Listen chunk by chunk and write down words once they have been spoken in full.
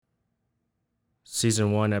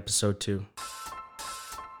Season 1, Episode 2.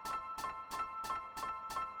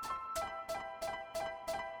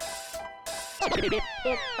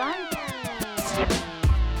 It's fun.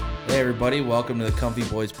 Hey everybody, welcome to the Comfy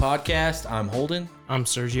Boys podcast. I'm Holden. I'm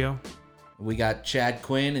Sergio. We got Chad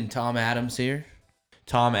Quinn and Tom Adams here.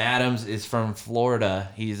 Tom Adams is from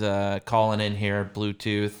Florida. He's calling in here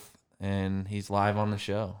Bluetooth, and he's live on the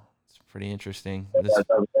show. It's pretty interesting. This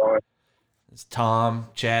is Tom.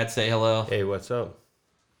 Chad, say hello. Hey, what's up?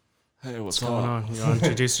 Hey, What's going on? You want to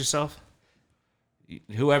introduce yourself?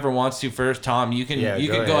 Whoever wants to first. Tom, you can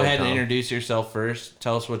go ahead and introduce yourself first.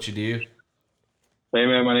 Tell us what you do. Hey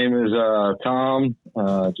man, my name is Tom.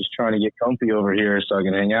 Just trying to get comfy over here so I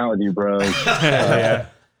can hang out with you, bros. Yeah.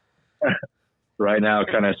 Right now,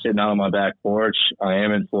 kind of sitting out on my back porch. I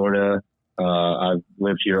am in Florida. I've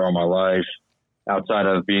lived here all my life. Outside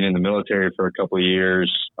of being in the military for a couple of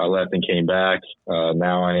years, I left and came back.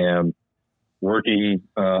 Now I am working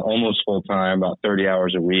almost full time, about 30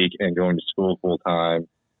 hours a week, and going to school full time.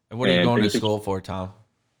 And what are you going to school for, Tom?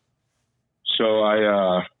 So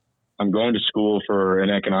I'm going to school for an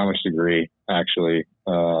economics degree, actually,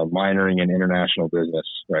 minoring in international business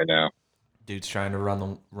right now. Dude's trying to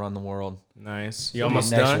run the world. Nice. You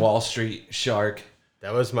almost Next done? Wall Street shark.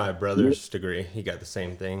 That was my brother's degree. He got the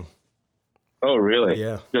same thing. Oh, really?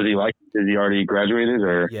 Yeah. Does he like it? Is he already graduated?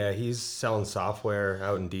 Or? Yeah, he's selling software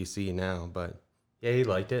out in D.C. now, but yeah, he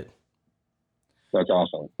liked it. That's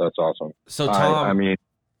awesome. That's awesome. So Tom, I mean,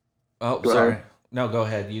 oh, go sorry. ahead. No, go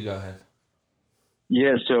ahead. You go ahead.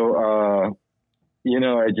 Yeah. So, he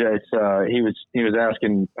was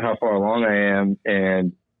asking how far along I am,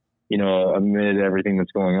 and amid everything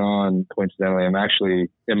that's going on, coincidentally, I'm actually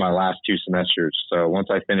in my last 2 semesters. So once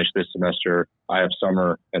I finish this semester, I have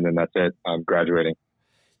summer, and then that's it. I'm graduating.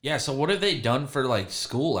 Yeah, so what have they done for,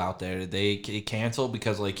 school out there? Did they cancel?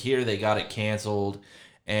 Because, here they got it canceled,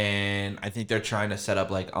 and I think they're trying to set up,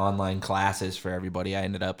 online classes for everybody. I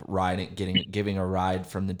ended up giving a ride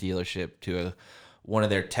from the dealership to one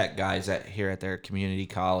of their tech guys here at their community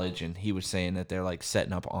college, and he was saying that they're,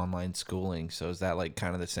 setting up online schooling. So is that,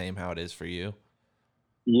 kind of the same how it is for you?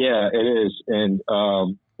 Yeah, it is. And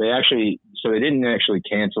they didn't actually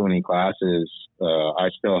cancel any classes. I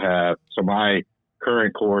still have, so my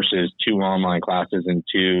current course is 2 online classes and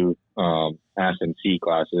 2 S&C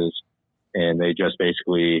classes. And they just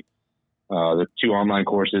basically, the 2 online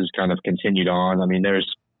courses kind of continued on. I mean, there's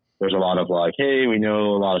a lot of hey, we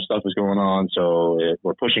know a lot of stuff is going on, so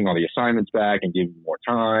we're pushing all the assignments back and giving more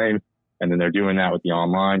time. And then they're doing that with the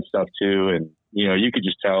online stuff too. And, you could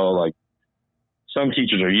just tell, some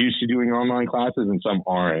teachers are used to doing online classes and some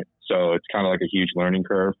aren't. So it's kind of like a huge learning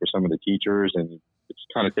curve for some of the teachers, and it's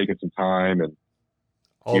kind of taking some time. And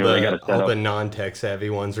All the non-tech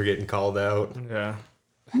savvy ones are getting called out. Yeah.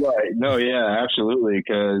 Right. No, yeah, absolutely.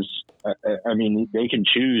 Because, I mean, they can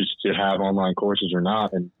choose to have online courses or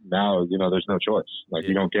not. And now, there's no choice.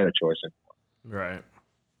 You don't get a choice anymore. Right.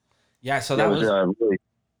 Yeah, so that was really...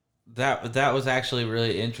 That was actually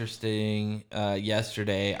really interesting.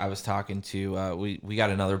 Yesterday, I was talking to we got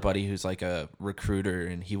another buddy who's a recruiter,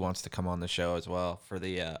 and he wants to come on the show as well for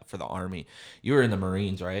the Army. You were in the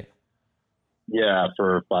Marines, right? Yeah,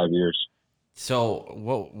 for 5 years. So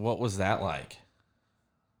what was that like?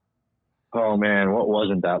 Oh man, what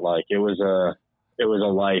wasn't that like? It was a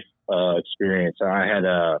life experience. I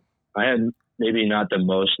had maybe not the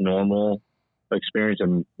most normal experience,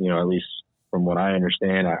 and at least from what I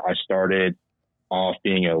understand, I started off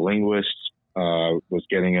being a linguist, was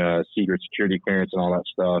getting a secret security clearance and all that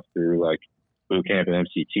stuff through boot camp and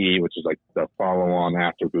MCT, which is the follow on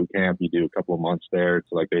after boot camp. You do a couple of months there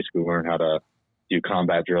to basically learn how to do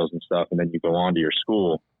combat drills and stuff, and then you go on to your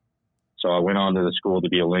school. So I went on to the school to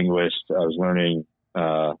be a linguist. I was learning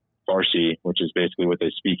Farsi, which is basically what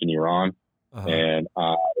they speak in Iran. Uh-huh. And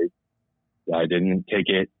I didn't take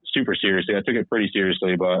it super seriously. I took it pretty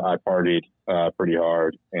seriously, but I partied pretty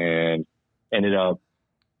hard and ended up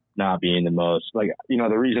not being the most, the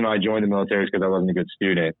reason I joined the military is because I wasn't a good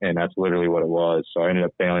student, and that's literally what it was. So I ended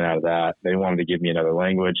up failing out of that. They wanted to give me another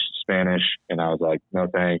language, Spanish, and I was like, no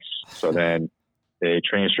thanks. So then they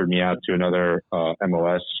transferred me out to another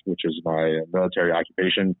MOS, which is my military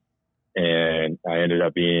occupation. And I ended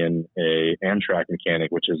up being a Amtrak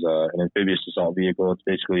mechanic, which is an amphibious assault vehicle. It's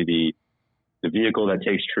basically the vehicle that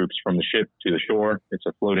takes troops from the ship to the shore. It's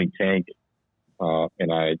a floating tank.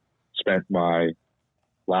 And I spent my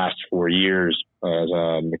last 4 years as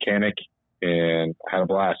a mechanic and had a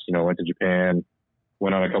blast. Went to Japan,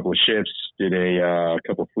 went on a couple of ships, did a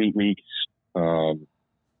couple of fleet weeks.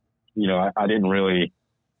 I didn't really,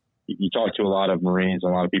 you talk to a lot of Marines, a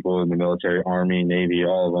lot of people in the military, Army, Navy,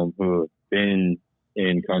 all of them who have been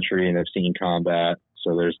in country and have seen combat.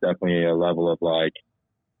 So there's definitely a level of like,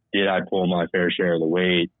 did I pull my fair share of the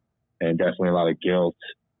weight? And definitely a lot of guilt,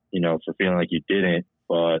 for feeling like you didn't.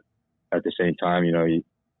 But at the same time,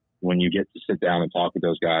 when you get to sit down and talk with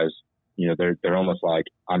those guys, they're almost like,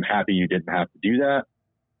 I'm happy you didn't have to do that.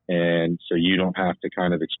 And so you don't have to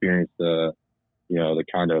kind of experience the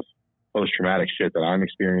kind of post-traumatic shit that I'm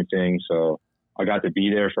experiencing. So I got to be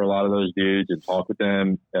there for a lot of those dudes and talk with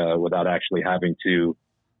them without actually having to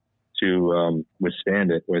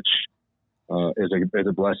withstand it, which is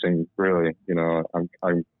a blessing, really.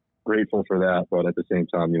 I'm grateful for that, but at the same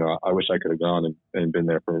time, I wish I could have gone and been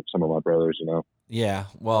there for some of my brothers. Yeah.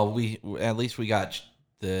 Well, we at least we got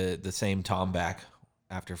the same Tom back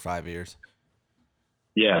after 5 years.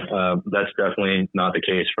 Yeah, that's definitely not the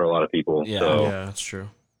case for a lot of people. Yeah. So. Yeah, that's true.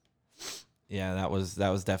 Yeah, that was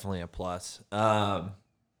definitely a plus.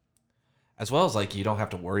 As well as like you don't have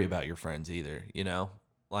to worry about your friends either,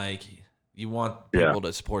 Like you want people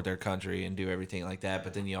to support their country and do everything like that,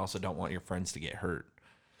 but then you also don't want your friends to get hurt.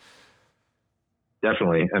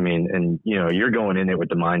 Definitely. I mean, and you're going in it with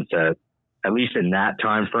the mindset, at least in that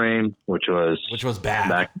time frame, which was bad.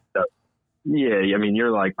 Back, yeah, I mean,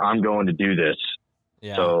 you're like, I'm going to do this.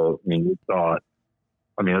 Yeah. So, I mean,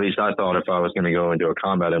 at least I thought if I was going to go into a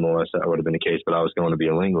combat MLS, that would have been the case, but I was going to be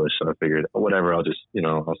a linguist. So I figured, whatever, I'll just,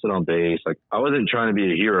 I'll sit on base. Like, I wasn't trying to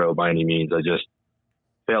be a hero by any means. I just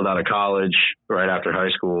failed out of college right after high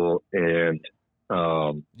school. And,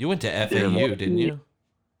 you went to FAU, didn't you?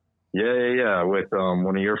 Yeah. With,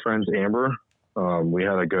 one of your friends, Amber, we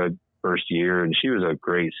had a good first year and she was a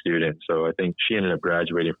great student. So I think she ended up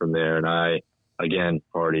graduating from there. And I, again,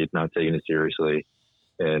 partied, not taking it seriously.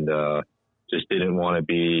 And, just didn't want to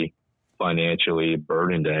be financially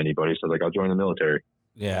burdened to anybody. So like, I'll join the military.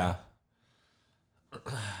 Yeah.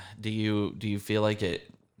 Do you feel like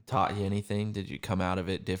it taught you anything? Did you come out of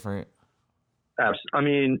it different? I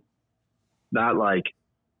mean, not like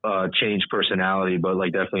change personality, but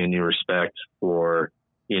like definitely a new respect for,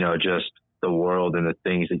 just the world and the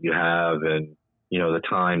things that you have and, the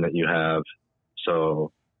time that you have.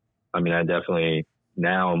 So, I mean, I definitely,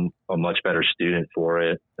 now I'm a much better student for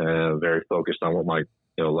it, very focused on what my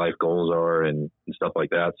life goals are and stuff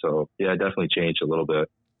like that. So yeah, it definitely changed a little bit.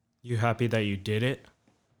 You happy that you did it?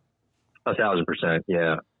 1,000%.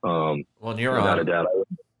 Yeah. Well, without a doubt.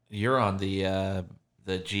 You're on the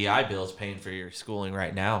GI Bills paying for your schooling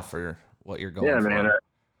right now for what you're going for. Yeah, man.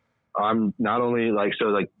 I'm not only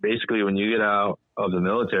basically when you get out of the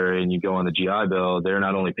military and you go on the GI Bill, they're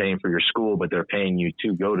not only paying for your school, but they're paying you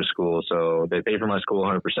to go to school. So they pay for my school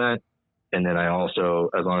 100%. And then I also,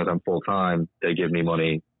 as long as I'm full time, they give me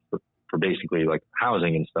money for basically like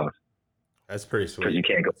housing and stuff. That's pretty sweet. Because you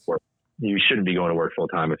can't go to work. You shouldn't be going to work full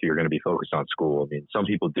time if you're going to be focused on school. I mean, some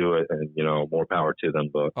people do it and, more power to them,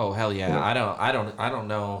 but. Oh, hell yeah. I don't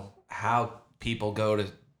know how people go to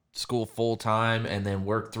school full time and then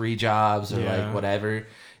work 3 jobs or like whatever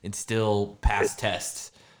and still pass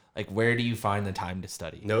tests. Like, where do you find the time to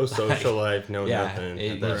study? No social life, no nothing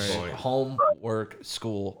at that was point. Home, work,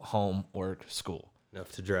 school, home, work, school.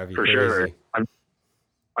 Enough to drive you for crazy. sure.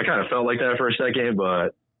 I kind of felt like that for a second,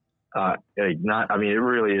 but it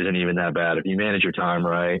really isn't even that bad if you manage your time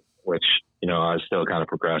right, which, I still kind of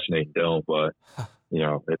procrastinate and don't, but,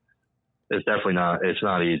 it's definitely it's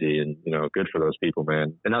not easy and, good for those people,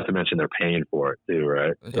 man. And not to mention they're paying for it too,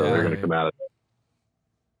 right? So they're going to come out of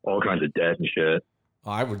all kinds of debt and shit.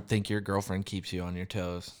 Well, I would think your girlfriend keeps you on your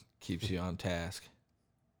toes, keeps you on task.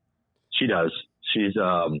 She does. She's,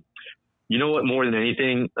 you know what, more than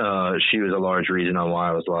anything, she was a large reason on why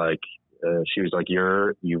I was like, she was like,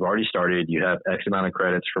 you've already started. You have X amount of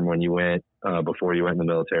credits from when you went, before you went in the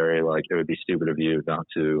military. Like, it would be stupid of you not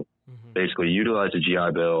to basically utilize the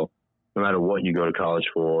GI Bill, no matter what you go to college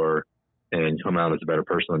for, and come out as a better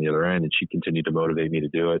person on the other end. And she continued to motivate me to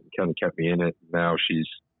do it and kind of kept me in it. Now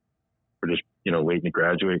we're just, waiting to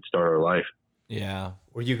graduate, start our life. Yeah.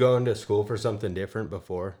 Were you going to school for something different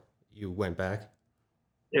before you went back?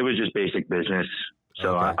 It was just basic business.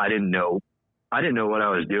 So Okay. I didn't know what I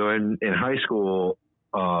was doing in high school.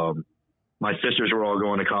 My sisters were all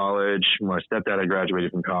going to college. My stepdad had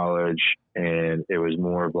graduated from college, and it was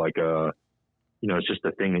more of like it's just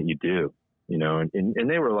a thing that you do, and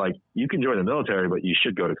they were like, you can join the military, but you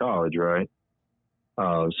should go to college. Right.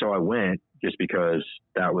 So I went just because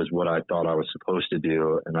that was what I thought I was supposed to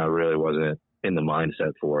do. And I really wasn't in the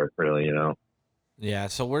mindset for it, really, Yeah.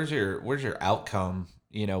 So where's your outcome,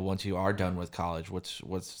 once you are done with college?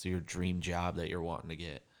 What's your dream job that you're wanting to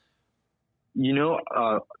get?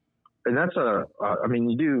 And that's a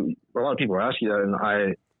lot of people ask you that, and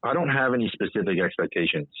I don't have any specific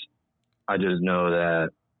expectations. I just know that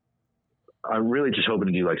I'm really just hoping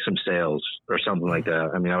to do like some sales or something like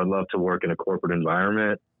that. I mean, I would love to work in a corporate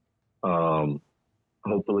environment.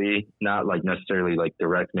 Hopefully not like necessarily like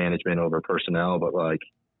direct management over personnel, but like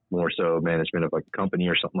more so management of like a company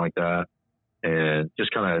or something like that. And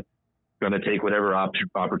just kind of going to take whatever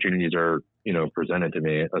opportunities are, you know, presented to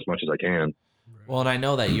me as much as I can. Well, and I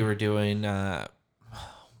know that you were doing,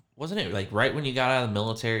 wasn't it like right when you got out of the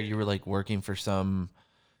military, you were like working for some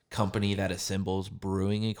company that assembles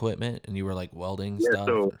brewing equipment, and you were like welding stuff?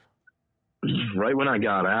 So right when I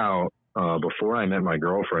got out, before I met my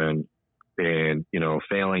girlfriend, and, you know,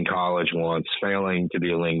 failing college once, failing to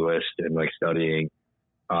be a linguist and like studying,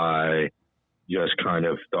 I just kind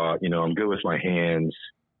of thought, you know, I'm good with my hands.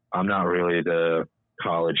 I'm not really the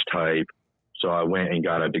college type. So I went and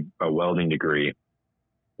got a welding degree,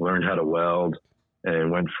 learned how to weld, and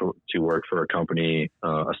went to work for a company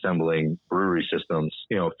assembling brewery systems,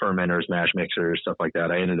 you know, fermenters, mash mixers, stuff like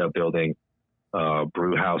that. I ended up building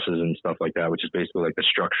brew houses and stuff like that, which is basically like the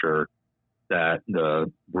structure that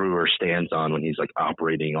the brewer stands on when he's like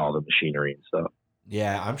operating all the machinery and stuff.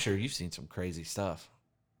 Yeah, I'm sure you've seen some crazy stuff.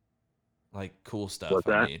 Like cool stuff. What's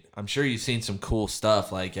that? I mean, I'm sure you've seen some cool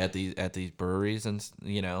stuff like at these breweries and,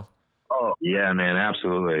 you know. Oh yeah, man,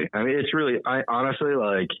 absolutely. I mean, it's really, I honestly,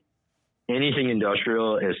 like, anything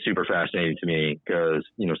industrial is super fascinating to me because,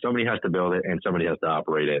 you know, somebody has to build it and somebody has to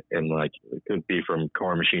operate it. And like, it could be from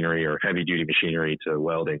car machinery or heavy duty machinery to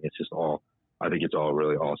welding. It's just all, I think it's all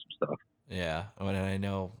really awesome stuff. Yeah. And I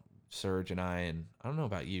know Serge and I don't know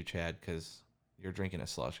about you, Chad, because you're drinking a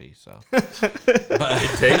slushie, so.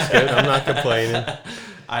 It tastes good. I'm not complaining.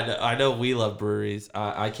 I know we love breweries.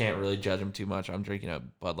 I can't really judge them too much. I'm drinking a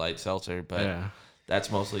Bud Light seltzer, but that's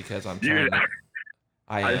mostly because I'm trying to.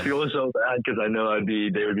 I feel so bad because I know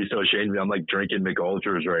they would be so ashamed of me. I'm like drinking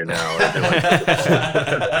McUltras right now.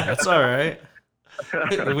 That's all right.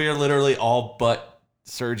 We are literally all but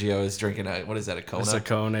Sergio is drinking what is that, a Kona? It's a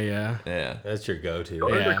Kona, yeah. Yeah. That's your go-to.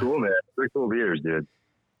 Those are cool, man. They're cool beers, dude.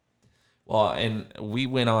 Well, and we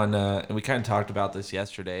went on, and we kind of talked about this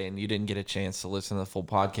yesterday, and you didn't get a chance to listen to the full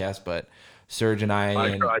podcast, but Serge and I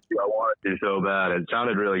tried to. I wanted to so bad. It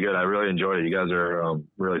sounded really good. I really enjoyed it. You guys are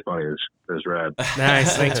really funny. It was rad.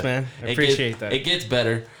 Nice. Thanks, man. I appreciate that. It gets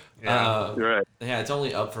better. Yeah. You're right. Yeah, it's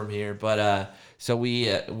only up from here. But so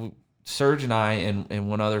we, Serge and I and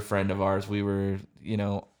one other friend of ours, we were, you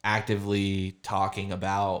know, actively talking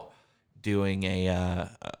about doing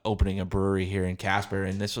opening a brewery here in Casper,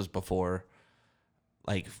 and this was before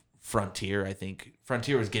like Frontier. I think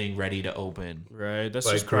Frontier was getting ready to open. Right. This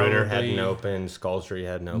Like was Gruner probably... hadn't opened, Skull Tree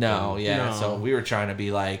hadn't opened. No, yeah. No. So we were trying to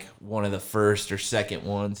be like one of the first or second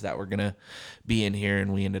ones that were gonna be in here,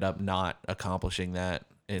 and we ended up not accomplishing that.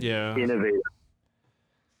 Yeah. Innovative.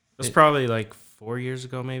 It was probably like 4 years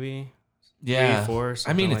ago, maybe. Yeah. 3, 4,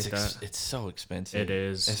 I mean, something like that. it's so expensive. It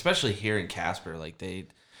is. Especially here in Casper. Like the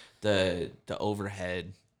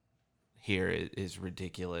overhead here is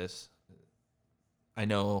ridiculous. I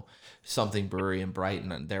know Something Brewery in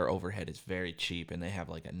Brighton, their overhead is very cheap, and they have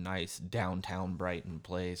like a nice downtown Brighton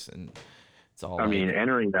place, and it's all. I mean,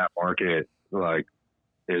 entering that market like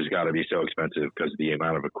has got to be so expensive because the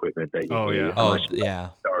amount of equipment that you Oh, need. yeah. Oh unless you yeah.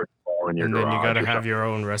 start small in your And then you garage got to or have something. your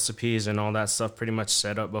own recipes and all that stuff pretty much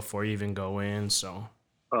set up before you even go in. So.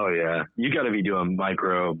 Oh yeah, you got to be doing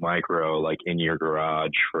micro like in your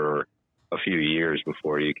garage for a few years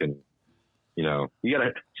before you can, you know,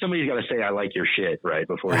 somebody's got to say I like your shit right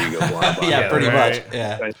before you go blind. Yeah, pretty right. much.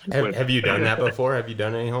 Yeah. Have you done that before? Have you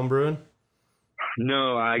done any home brewing?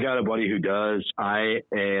 No, I got a buddy who does. I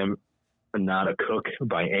am not a cook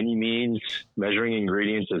by any means. Measuring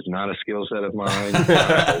ingredients is not a skill set of mine.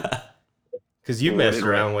 Because you messed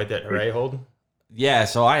around with it, right, Holden? Yeah,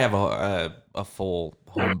 so I have a full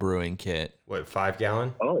home brewing kit. What, 5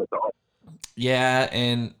 gallon? Oh, it's awesome. Yeah,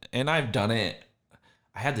 and I've done it.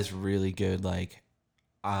 I had this really good like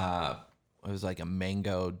it was like a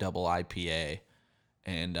mango double IPA,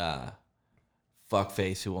 and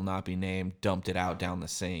fuckface who will not be named dumped it out down the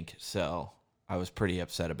sink. So I was pretty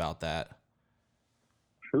upset about that.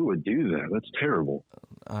 Who would do that? That's terrible.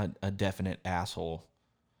 A definite asshole.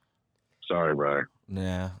 Sorry, Brian.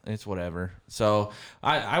 Nah, it's whatever. So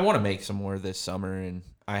I want to make some more this summer, and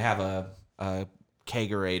I have a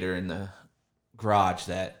kegerator in the garage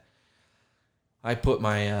that I put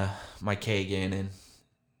my my keg in, and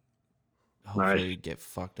hopefully get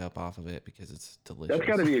fucked up off of it because it's delicious. That's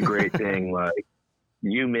got to be a great thing. Like,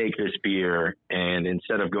 you make this beer, and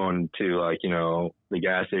instead of going to like, you know, the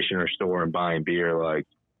gas station or store and buying beer, like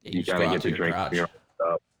you just gotta go out get to your drink garage. your own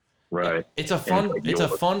stuff. Right. It's a fun like it's a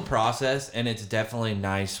yours. fun process, and it's definitely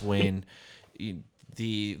nice when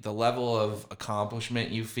the level of accomplishment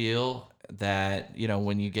you feel that, you know,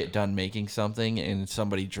 when you get done making something and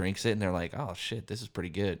somebody drinks it and they're like, oh shit, this is pretty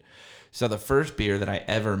good. So the first beer that I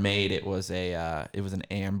ever made, it was an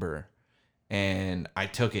amber, and I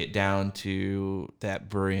took it down to that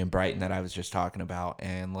brewery in Brighton that I was just talking about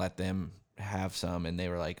and let them have some, and they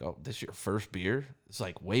were like, oh, this is your first beer? It's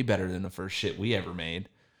like way better than the first shit we ever made.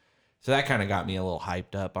 So that kind of got me a little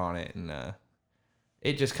hyped up on it, and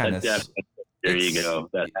it just kind of... There you go.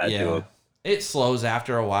 That had to. It slows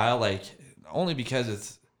after a while, like, only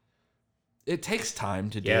because it takes time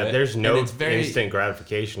to do it. Yeah, there's no it's very instant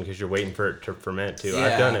gratification because you're waiting for it to ferment too. Yeah.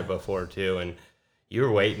 I've done it before too, and you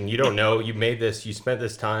were waiting. You don't know. You spent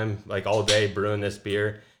this time like all day brewing this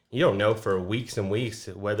beer. You don't know for weeks and weeks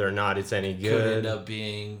whether or not it's any could good. end up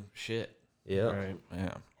being shit. Yeah. Right.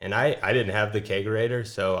 Yeah. And I didn't have the kegerator,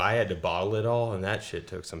 so I had to bottle it all, and that shit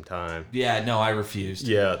took some time. Yeah, no, I refused.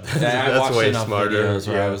 Yeah, I that's watched way enough smarter. videos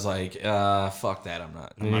where Yeah. I was like, fuck that, I'm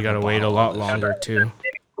not. And you got to wait a lot longer too.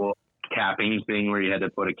 Capping thing where you had to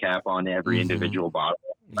put a cap on every individual bottle.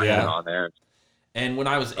 Yeah. On there. And when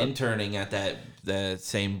I was interning at the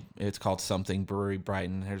same, it's called Something Brewery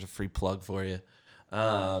Brighton. There's a free plug for you.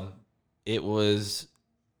 It was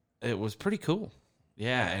pretty cool.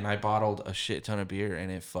 Yeah, and I bottled a shit ton of beer,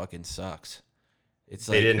 and it fucking sucks. It's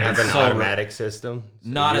They like, didn't have an so automatic system. So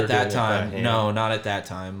Not you at were that doing it by time. hand. No, not at that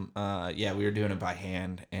time. Yeah, we were doing it by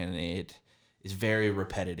hand, and it is very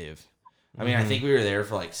repetitive. I mean, I think we were there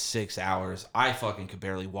for like 6 hours. I fucking could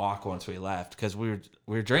barely walk once we left because we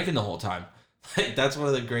were drinking the whole time. Like, that's one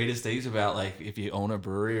of the greatest things about, like, if you own a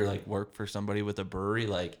brewery or like work for somebody with a brewery,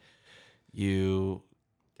 like you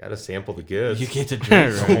Gotta sample the goods. get to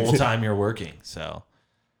drink the whole time you're working. So,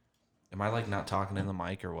 am I like not talking in the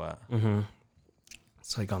mic or what? Mm-hmm.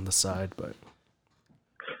 It's like on the side, but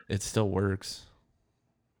It still works.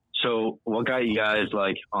 So what got you guys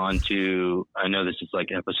like onto, I know this is like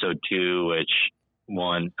episode 2, which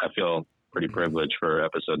one, I feel pretty privileged for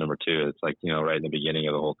episode number 2. It's like, you know, right in the beginning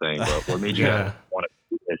of the whole thing. But what made you guys want to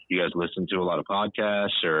do this? You guys listen to a lot of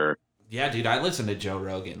podcasts or? Yeah, dude, I listen to Joe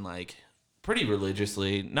Rogan like pretty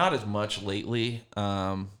religiously. Not as much lately,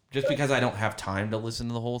 just because I don't have time to listen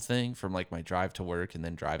to the whole thing from like my drive to work and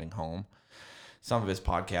then driving home. Some of his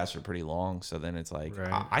podcasts are pretty long, so then it's like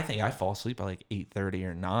I think I fall asleep by like 8:30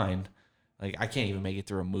 or 9. Like I can't even make it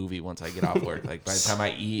through a movie once I get off work. Like by the time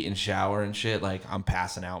I eat and shower and shit, like I'm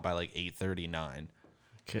passing out by like 8:30, 9.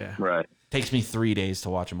 okay. Right. Takes me 3 days to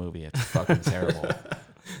watch a movie. It's fucking terrible.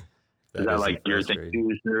 Is that like your thing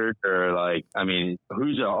too, Serge? Or like, I mean,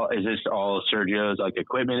 is this all Sergio's like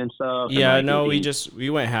equipment and stuff? Yeah, and, like, no, we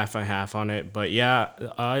went half and half on it, but yeah,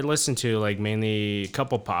 I listened to like mainly a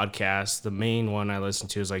couple podcasts. The main one I listen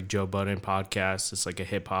to is like Joe Budden podcast. It's like a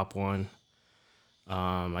hip hop one.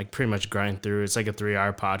 I pretty much grind through. It's like a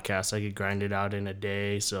 3-hour podcast. I could grind it out in a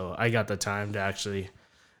day, so I got the time to actually.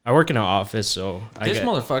 I work in an office, so This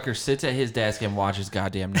motherfucker sits at his desk and watches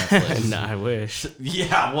goddamn Netflix. Nah, I wish.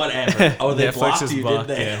 Yeah, whatever. Oh, they Netflix blocked is you, blocked,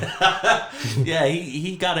 didn't they? Yeah,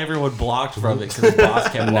 he got everyone blocked from it because his boss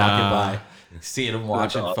kept walking by, seeing him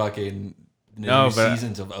watching fucking new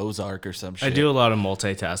seasons of Ozark or some shit. I do a lot of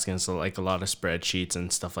multitasking, so like a lot of spreadsheets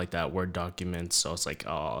and stuff like that, Word documents. So it's like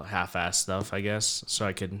all half-ass stuff, I guess. So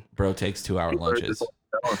I could. Bro takes 2-hour lunches.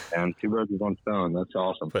 Man, 2 birds with 1 stone. That's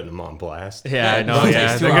awesome. Putting them on blast. Yeah, I know. it Yeah,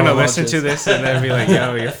 takes they're 2-hour gonna listen lunches. to this and then be like,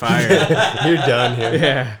 "Yo, you're fired." You're done here.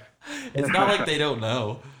 Yeah, It's not like they don't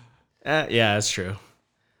know. yeah, that's true.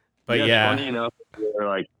 But It's yeah, funny enough, you were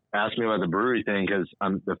like asking me about the brewery thing because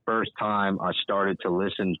the first time I started to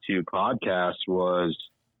listen to podcasts was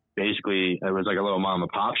basically it was like a little mom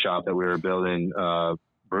and pop shop that we were building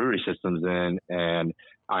brewery systems in, and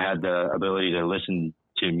I had the ability to listen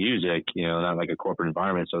to music, you know, not like a corporate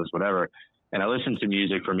environment, so it's whatever. And I listened to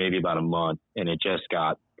music for maybe about a month, and it just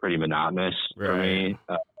got pretty monotonous for me.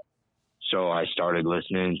 So I started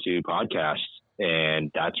listening to podcasts,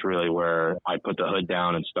 and that's really where I put the hood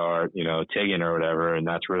down and start, you know, tigging or whatever. And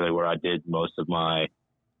that's really where I did most of my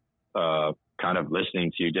kind of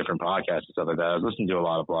listening to different podcasts and stuff like that. I was listening to a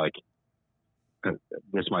lot of like,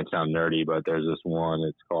 this might sound nerdy, but there's this one,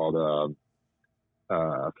 it's called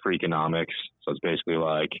Freakonomics. So it's basically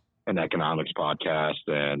like an economics podcast.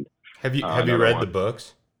 And Have you read the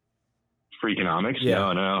books? Freakonomics?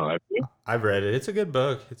 Yeah. No. I've read it. It's a good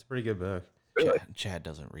book. It's a pretty good book. Chad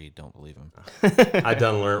doesn't read. Don't believe him. I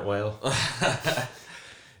done learnt well.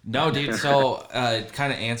 No, dude. So,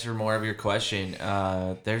 kind of answer more of your question.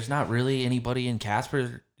 There's not really anybody in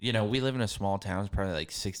Casper. You know, we live in a small town. It's probably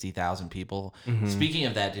like 60,000 people. Speaking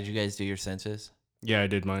of that, did you guys do your census? yeah, I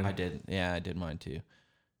did mine. I did. Yeah, I did mine too.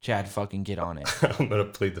 Chad, fucking get on it. I'm gonna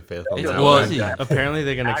plead the fifth on It's that Well, easy. one. apparently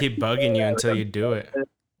they're gonna keep bugging you until you do it.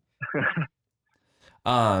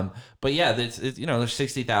 But yeah, there's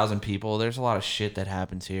 60,000 people. There's a lot of shit that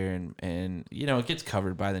happens here, and it gets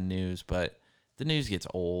covered by the news, but the news gets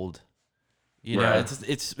old. Right.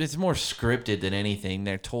 It's more scripted than anything.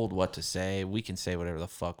 They're told what to say. We can say whatever the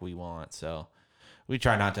fuck we want. So we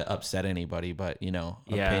try not to upset anybody, but Yeah.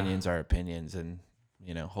 opinions are opinions, and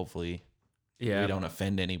hopefully Yeah. we don't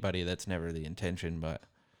offend anybody. That's never the intention, but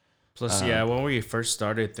Plus, when we first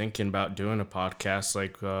started thinking about doing a podcast,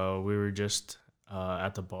 like we were just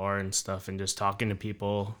at the bar and stuff and just talking to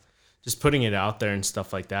people, just putting it out there and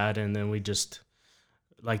stuff like that. And then we just,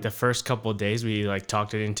 like the first couple of days, we like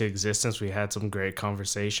talked it into existence. We had some great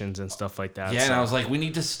conversations and stuff like that. yeah, and so- I was like, we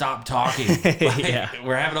need to stop talking. Yeah.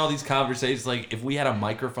 We're having all these conversations. Like, if we had a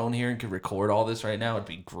microphone here and could record all this right now, it'd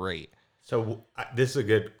be great. So this is a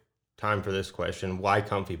good time for this question. Why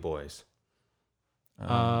Comfy Boys?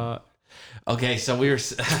 Okay, so we were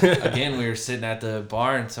sitting at the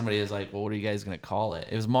bar, and somebody was like, "Well, what are you guys gonna call it?"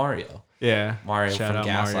 It was Mario. Yeah. Mario Shout from out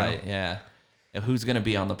Gaslight. Mario. Yeah. And who's gonna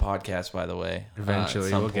be on the podcast, by the way? at Eventually,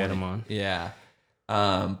 some we'll get point. him on. Yeah.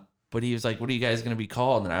 But he was like, "What are you guys gonna be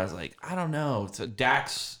called?" And I was like, "I don't know." So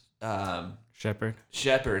Dax Shepherd.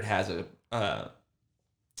 Shepard has a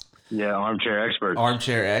Yeah, armchair expert.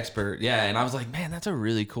 armchair expert. Yeah, and I was like, "Man, that's a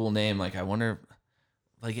really cool name." Like, I wonder.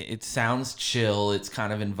 Like, it sounds chill. It's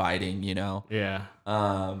kind of inviting, Yeah.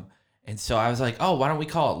 And so I was like, "Oh, why don't we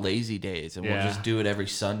call it Lazy Days, and we'll Yeah. just do it every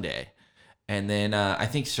Sunday?" And then I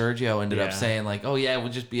think Sergio ended up Yeah. saying like, "Oh yeah,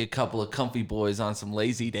 we'll just be a couple of comfy boys on some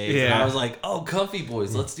lazy days." And Yeah. I was like, "Oh, comfy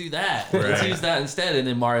boys, let's do that. Let's Right. use that instead." And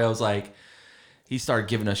then Mario was like, he started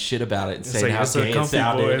giving us shit about it and It's saying like, how it's the gay it comfy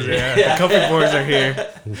sounded. boys. Yeah. The comfy boys are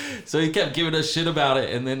here. So he kept giving us shit about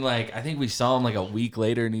it, and then like I think we saw him like a week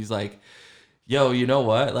later, and he's like, "Yo, you know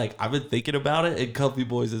what? Like, I've been thinking about it, and Comfy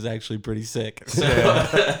Boys is actually pretty sick."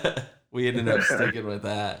 So we ended up sticking with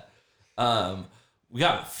that. We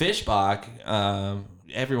got Fishbach.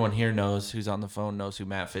 Everyone here who's on the phone knows who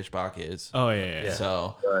Matt Fishbach is. Oh, yeah.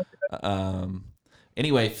 So,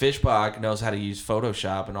 anyway, Fishbach knows how to use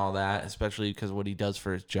Photoshop and all that, especially because of what he does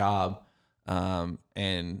for his job.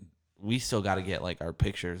 And we still got to get like our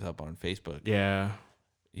pictures up on Facebook. Yeah.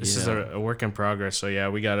 This is Yeah. a work in progress. So, yeah,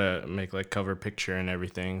 we got to make like cover picture and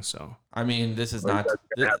everything. So, I mean, this is not.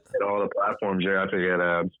 You have to get all the platforms. You have to get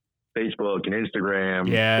Facebook and Instagram.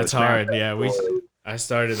 yeah, the it's hard. Snapchat Yeah. stories. I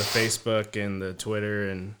started the Facebook and the Twitter,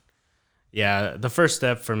 and yeah, the first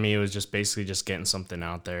step for me was just basically just getting something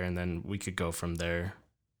out there, and then we could go from there.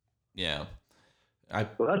 Yeah.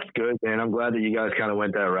 Well, that's good, man. I'm glad that you guys kind of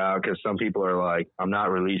went that route, because some people are like, I'm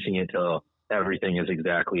not releasing it till everything is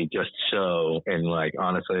exactly just so. And like,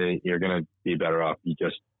 honestly, you're gonna be better off. You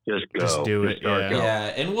just go. Just do it, start yeah. going. Yeah,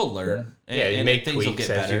 and we'll learn. Yeah, you and make things will tweaks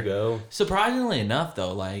get as better. you go. Surprisingly enough,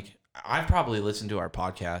 though, like I've probably listened to our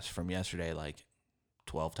podcast from yesterday like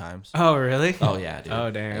 12 times. Oh, really? Oh yeah, dude.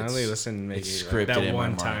 Oh, dang. I It's- only listened maybe it's like scripted that in my one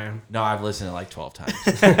mind. time. No, I've listened to like 12 times.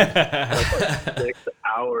 6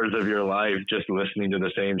 hours of your life just listening to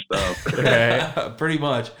the same stuff. Right. Pretty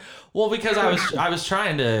much. Well, because I was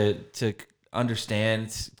trying to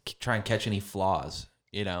understand, try and catch any flaws,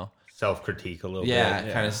 Self-critique a little Yeah,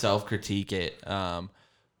 bit. kind of self-critique it.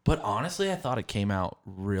 But honestly, I thought it came out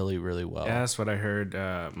really, really well. Yeah, that's what I heard.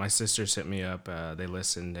 My sisters hit me up. They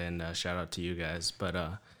listened, and shout out to you guys.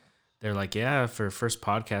 But they're like, yeah, for first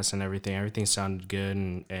podcast and everything sounded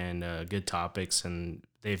good and good topics. And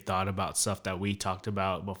they've thought about stuff that we talked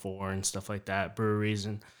about before and stuff like that, breweries.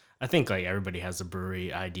 And I think like everybody has a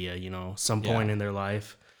brewery idea, some point Yeah. in their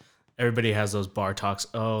life. Everybody has those bar talks.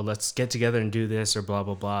 Oh, let's get together and do this or blah,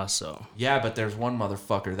 blah, blah. So, Yeah, but there's one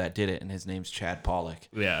motherfucker that did it, and his name's Chad Pollock.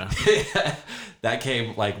 yeah. That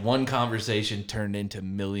came like one conversation turned into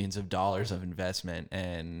millions of dollars of investment,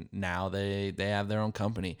 and now they have their own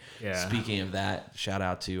company. Yeah. Speaking of that, shout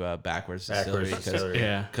out to Backwards Backwards Distillery Distillery.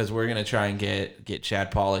 Yeah. because we're gonna try and get Chad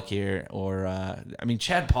Pollock here, or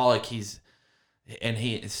Chad Pollock, he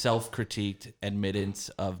self-critiqued admittance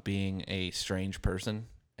of being a strange person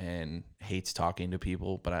and hates talking to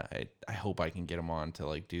people, but I hope I can get him on to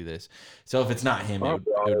like do this. So if it's not him, it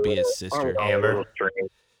would be his sister. Aren't we all a Amber. little strange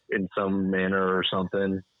in some manner or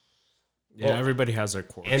something? Yeah, Well, everybody has their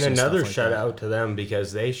quirks. And stuff another like shout that. out to them,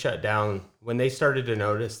 because they shut down when they started to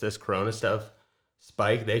notice this Corona stuff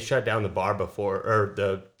spike. They shut down the bar before, or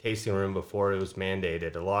the tasting room before it was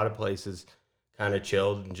mandated. A lot of places kind of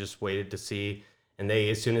chilled and just waited to see. And they,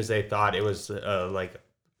 as soon as they thought it was like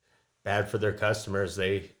bad for their customers,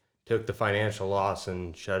 they took the financial loss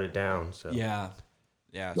and shut it down. So Yeah.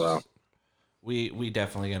 Wow. We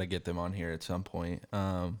definitely got to get them on here at some point.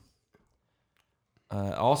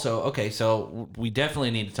 Also, okay, so we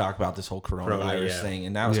definitely need to talk about this whole coronavirus thing,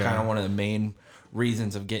 and that was kind of one of the main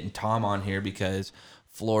reasons of getting Tom on here, because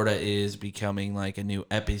Florida is becoming like a new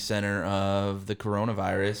epicenter of the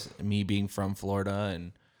coronavirus. Me being from Florida,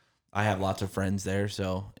 and I have lots of friends there,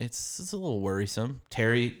 so it's a little worrisome.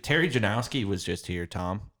 Terry Janowski was just here,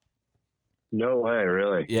 Tom. No way,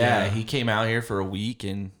 really. Yeah, he came out here for a week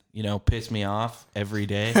and, pissed me off every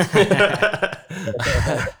day.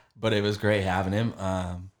 But it was great having him.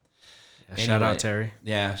 Shout out Terry.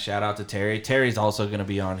 Yeah, shout out to Terry. Terry's also going to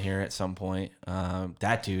be on here at some point.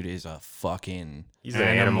 That dude is a fucking... He's an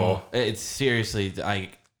animal. It's seriously,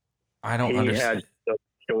 I don't He understand. had some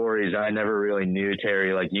stories. I never really knew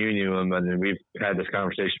Terry like you knew him, and we've had this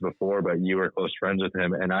conversation before, but you were close friends with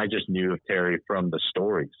him, and I just knew of Terry from the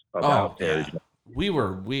stories about Terry.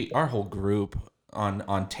 Yeah. Our whole group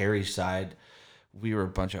on Terry's side, we were a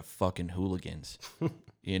bunch of fucking hooligans.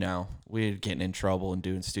 We were getting in trouble and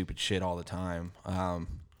doing stupid shit all the time.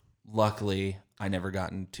 Luckily, I never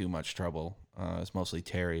got in too much trouble. It's mostly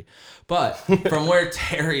Terry. But from where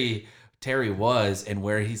Terry was and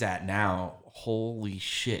where he's at now, holy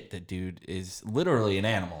shit, that dude is literally an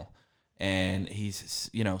animal. And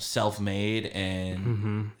he's, self-made,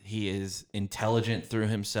 and he is intelligent through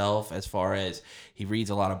himself, as far as he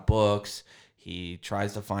reads a lot of books. He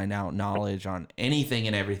tries to find out knowledge on anything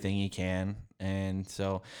and everything he can. And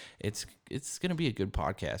so it's going to be a good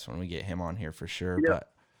podcast when we get him on here for sure. Yeah.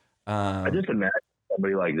 But I just imagine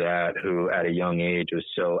somebody like that who at a young age was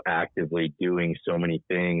so actively doing so many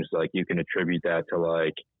things. Like, you can attribute that to,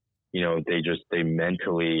 like, they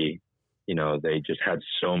mentally, they just had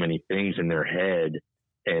so many things in their head,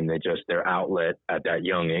 and their outlet at that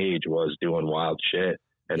young age was doing wild shit.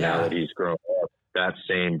 And now that he's grown up, that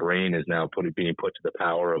same brain is now being put to the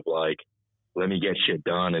power of, like, let me get shit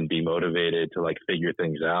done and be motivated to, like, figure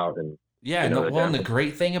things out. And and the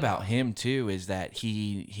great thing about him too is that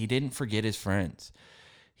he didn't forget his friends.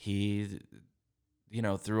 He,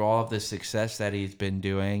 through all of the success that he's been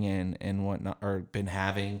doing and whatnot, or been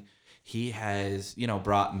having, he has,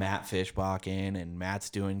 brought Matt Fishbach in, and Matt's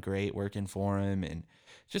doing great working for him, and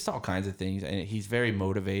just all kinds of things. And he's very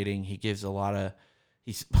motivating. He gives a lot of,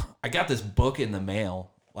 I got this book in the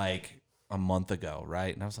mail like a month ago,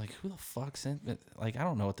 right? And I was like, who the fuck sent me? Like, I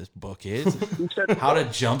don't know what this book is. How to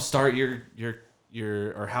jumpstart your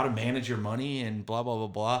or how to manage your money and blah, blah, blah,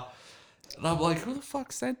 blah. And I'm like, who the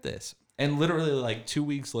fuck sent this? And literally like 2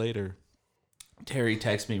 weeks later, Terry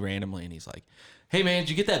texts me randomly, and he's like, hey man, did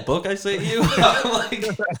you get that book I sent you? I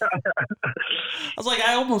was like,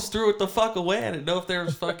 I almost threw it the fuck away. I didn't know if there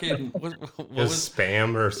was fucking what was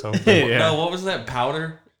spam or something. No, what was that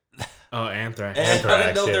powder? Oh, anthrax. I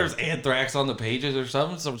didn't know there was anthrax on the pages or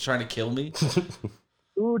something. Someone's trying to kill me.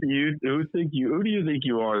 Who do you think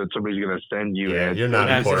you are that somebody's gonna send you? Yeah, you're not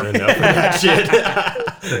important enough for that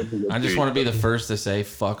shit. I just want to be the first to say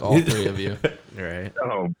fuck all three of you. Right.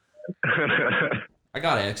 Oh. I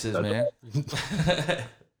got exes, man.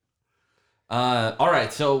 All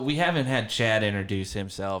right, so we haven't had Chad introduce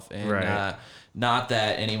himself, and not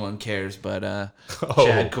that anyone cares, but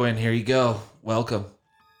Chad Quinn, here you go. Welcome.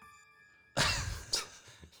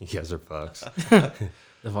 You guys are fucks.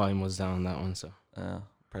 The volume was down on that one, so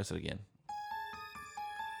Press it again.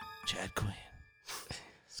 Chad Quinn.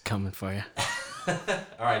 it's coming for you.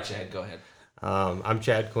 All right, Chad, go ahead. I'm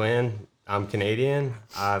Chad Quinn. I'm Canadian.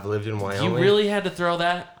 I've lived in Wyoming. You really had to throw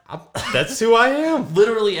that? That's who I am.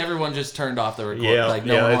 Literally everyone just turned off the record. Yeah, Like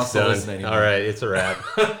no one wants it's to done. listen anymore. All right, it's a wrap.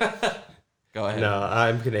 Go ahead. No,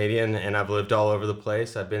 I'm Canadian, and I've lived all over the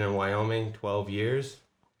place. I've been in Wyoming 12 years.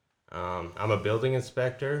 I'm a building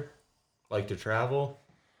inspector. Like to travel.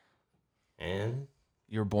 And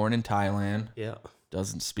You were born in Thailand. yeah,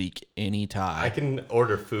 Doesn't speak any Thai. I can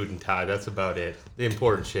order food in Thai. That's about it. The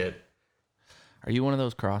important shit. Are you one of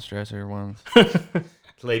those cross-dresser ones?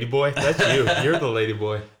 Lady boy, that's you. You're the lady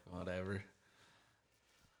boy. Whatever.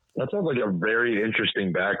 That sounds like a very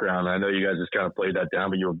interesting background. I know you guys just kind of played that down,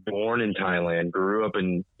 but you were born in Thailand, grew up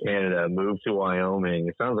in Canada, moved to Wyoming.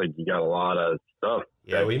 It sounds like you got a lot of stuff.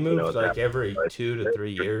 Yeah, we moved like every 2 to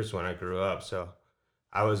 3 years when I grew up. So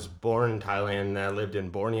I was born in Thailand, and I lived in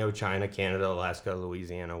Borneo, China, Canada, Alaska,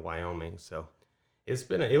 Louisiana, Wyoming. So it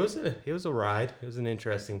was a ride. It was an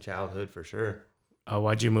interesting childhood for sure.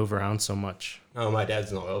 Why'd you move around so much? Oh, my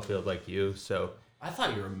dad's in the oil field like you, so I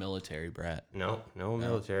thought you were a military brat. no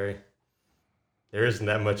military. There isn't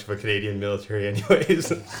that much of a Canadian military anyways.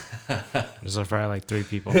 There's probably like 3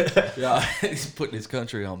 people. Yeah, he's putting his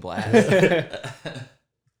country on blast.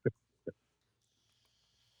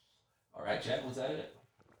 All right, Chad, was that it?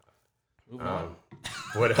 Moving on.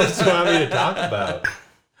 What else do you want me to talk about?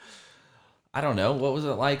 I don't know. What was it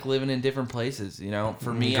like living in different places? You know,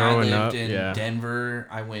 for me, Growing I lived up, in yeah. Denver.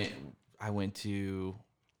 I went to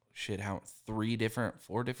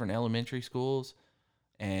four different elementary schools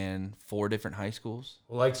and 4 different high schools.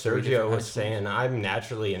 Well, like different Sergio high was schools. saying, I'm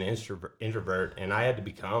naturally an introvert, and I had to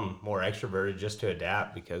become more extroverted just to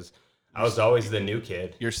adapt because I was always the new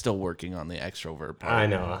kid. You're still working on the extrovert part. I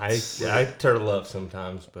know. I turtle up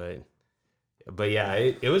sometimes, but yeah,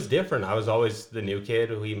 it was different. I was always the new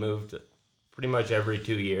kid. We moved pretty much every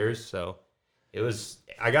 2 years, so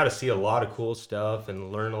I got to see a lot of cool stuff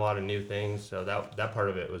and learn a lot of new things. So that part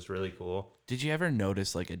of it was really cool. Did you ever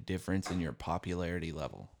notice like a difference in your popularity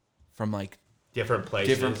level from like Different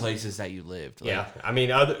places. that you lived? Like, Yeah, I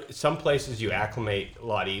mean, some places you acclimate a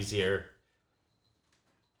lot easier.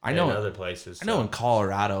 I know than other places. I know so. in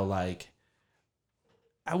Colorado, like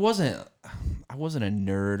I wasn't a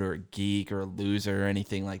nerd or a geek or a loser or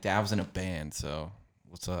anything like that. I was in a band, so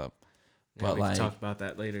what's up? Yeah, But we like, can talk about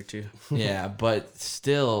that later too. yeah, but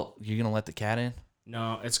still, you're gonna let the cat in?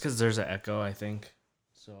 No, it's because there's an echo, I think.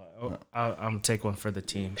 So I'm take one for the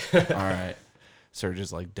team. All right. Serge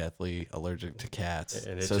is like deathly allergic to cats,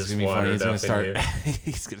 And it so it's just gonna be funny. He's wandered gonna up start. in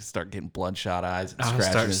He's gonna start getting bloodshot eyes and I'll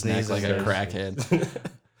scratching start his neck sneezing like a and crackhead.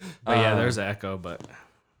 But yeah, there's an echo, but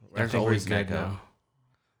There's I think always we're an good echo. now.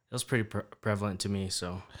 It was pretty prevalent to me,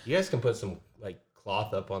 so You guys can put some like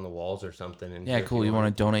cloth up on the walls or something. And Yeah, cool. You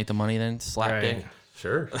want to donate the money then? Slap Right. dick. to?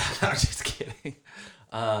 Sure. I'm just kidding.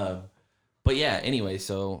 But yeah, anyway,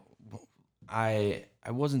 so I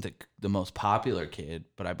wasn't the most popular kid,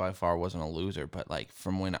 but I by far wasn't a loser. But like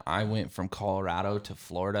from when I went from Colorado to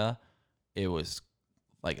Florida, it was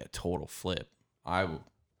like a total flip. I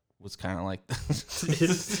was kind of like,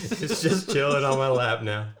 it's just chilling on my lap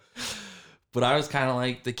now. but I was kind of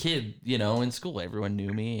like the kid, you know, in school. Everyone knew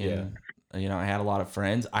me, and you know, I had a lot of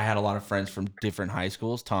friends. I had a lot of friends from different high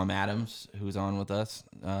schools. Tom Adams, who's on with us,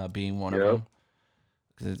 being one of them.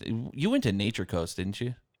 'Cause you went to Nature Coast, didn't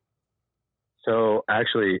you? So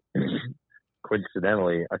actually,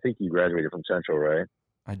 coincidentally, I think you graduated from Central, right?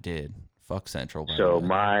 I did. Fuck Central. By the So way.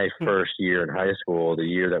 my first year in high school, the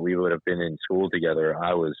year that we would have been in school together,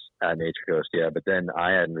 I was at Nature Coast, yeah. But then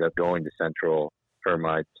I ended up going to Central for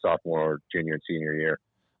my sophomore, junior, and senior year.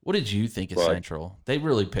 What did you think of What? Central? They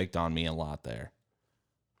really picked on me a lot there.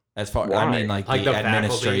 As far, Why? I mean, like Like the the faculty?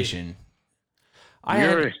 administration.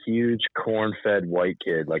 You're a huge corn-fed white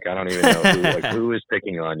kid. Like I don't even know who is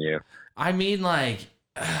picking on you. I mean, like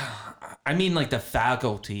the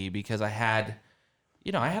faculty, because I had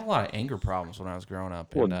a lot of anger problems when I was growing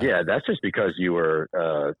up. Well, and, yeah, that's just because you were,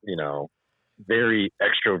 very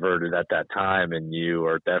extroverted at that time, and you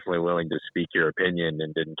are definitely willing to speak your opinion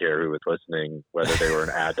and didn't care who was listening, whether they were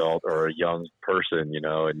an adult or a young person,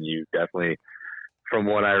 and you definitely, from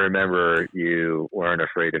what I remember, you weren't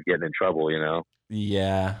afraid of getting in trouble,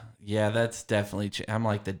 Yeah, that's definitely. I'm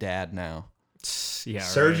like the dad now. yeah. Right.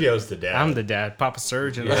 Sergio's the dad. I'm the dad, Papa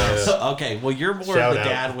Serge. In the Yeah. house. Okay, well, you're more Shout of the out.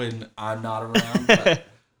 dad when I'm not around. But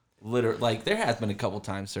literally, like there has been a couple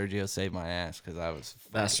times Sergio saved my ass because I was.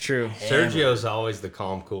 That's true. Sergio's always the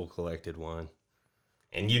calm, cool, collected one.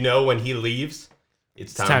 And when he leaves,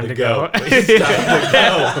 it's time to go. It's time to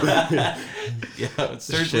go. Yeah,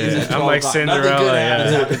 Sergio's Shit. at 12 I'm like o'clock. Cinderella, Nothing good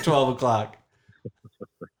happens yeah. after 12 o'clock.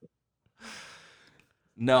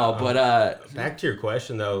 No, but Back to your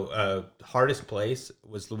question, though. Hardest place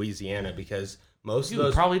was Louisiana because most you of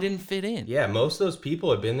those probably didn't fit in. Yeah, most of those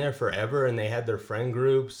people had been there forever, and they had their friend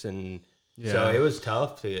groups, and so Yeah. it was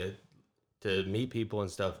tough to meet people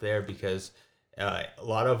and stuff there because a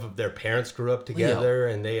lot of their parents grew up together,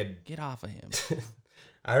 and they had. Get off of him.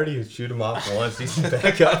 I already shoot him off once. He's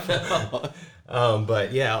back up.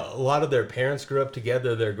 But yeah, a lot of their parents grew up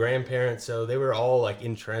together, their grandparents, so they were all like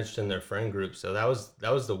entrenched in their friend group. So that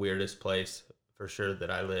was the weirdest place for sure that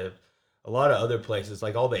I lived. A lot of other places,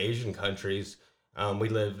 like all the Asian countries. We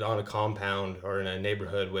lived on a compound or in a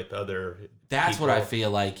neighborhood with other. That's people. what I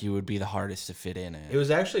feel like you would be the hardest to fit in at. It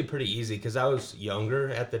was actually pretty easy because I was younger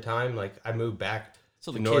at the time. Like I moved back.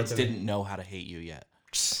 So the to North kids didn't know how to hate you yet.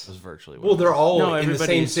 It was virtually. Well, they're all No, in the same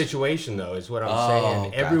everybody's- situation though. Is what I'm Oh, saying.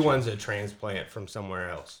 gotcha. Everyone's a transplant from somewhere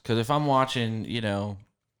else. Because if I'm watching,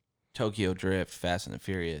 Tokyo Drift, Fast and the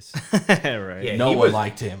Furious, Right. Yeah, no he one was-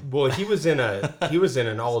 liked him. Well, he was in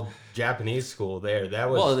an all Japanese school there. That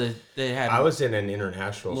was. Well, they had I was in an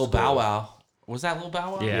international. Little school. Bow Wow. Was that Little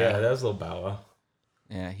Bow Wow? Yeah. Yeah, that was Little Bow Wow.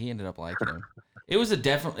 Yeah, he ended up liking him. It was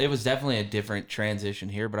definitely a different transition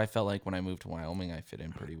here, but I felt like when I moved to Wyoming, I fit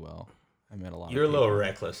in pretty well. I met a lot. You're a of little people.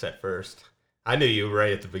 reckless at first. I knew you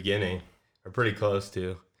right at the beginning, or pretty close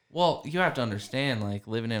to. Well, you have to understand, like,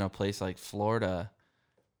 living in a place like Florida,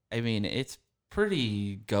 I mean, it's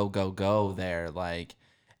pretty go there. Like,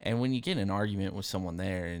 and when you get in an argument with someone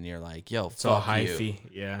there and you're like, yo, It's all fuck you. hyphy.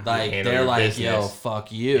 Yeah. Like, handle they're your like, yo, business.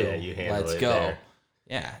 fuck you. Yeah, you handle Let's it go. there.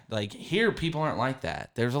 Yeah. Like, here, people aren't like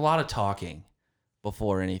that. There's a lot of talking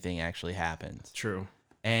before anything actually happens. True.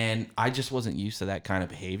 And I just wasn't used to that kind of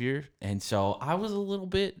behavior. And so I was a little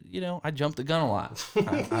bit, I jumped the gun a lot.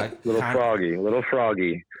 I Little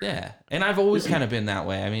froggy. Yeah. And I've always kind of been that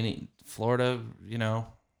way. I mean, Florida,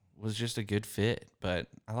 was just a good fit. But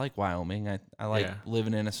I like Wyoming. I like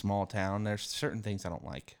living in a small town. There's certain things I don't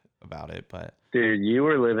like about it. But Dude, you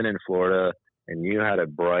were living in Florida and you had a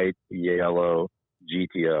bright yellow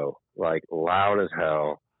GTO, like loud as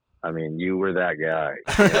hell. I mean, you were that guy.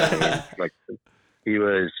 You know what I mean? Like, he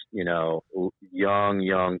was,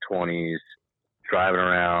 young 20s, driving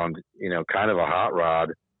around, kind of a hot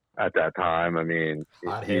rod at that time. I mean,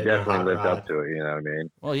 he definitely lived up to it, you know what I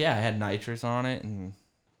mean? Well, yeah, I had nitrous on it, and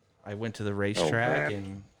I went to the racetrack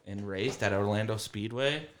and raced at Orlando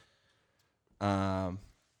Speedway. I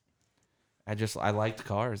liked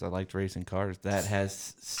cars. I liked racing cars. That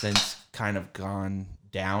has since kind of gone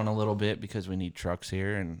down a little bit because we need trucks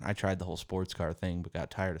here, and I tried the whole sports car thing, but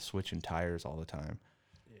got tired of switching tires all the time.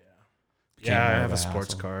 Yeah, I have a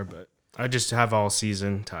sports car, but I just have all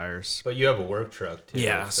season tires. But you have a work truck too.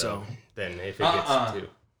 Yeah, so then if it gets to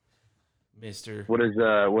Mister.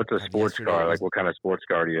 What's a sports car? Like, what kind of sports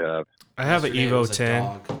car do you have? I have an Evo 10.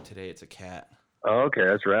 Dog. Today it's a cat. Oh, okay,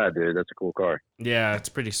 that's rad, dude. That's a cool car. Yeah, it's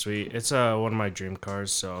pretty sweet. It's one of my dream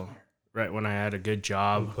cars. So right when I had a good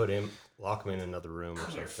job, lock him in another room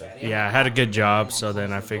or something. yeah, I had a good job. So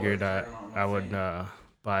then I figured I would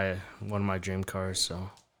buy one of my dream cars. So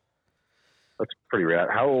That's pretty rad.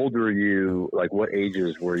 How old were you? Like, what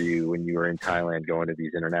ages were you when you were in Thailand going to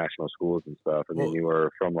these international schools and stuff? And then you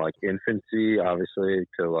were from like infancy, obviously,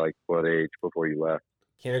 to like what age before you left?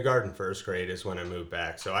 Kindergarten, first grade is when I moved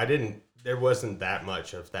back. So there wasn't that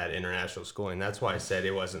much of that international schooling. That's why I said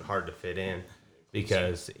it wasn't hard to fit in,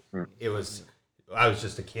 because I was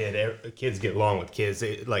just a kid. Kids get along with kids.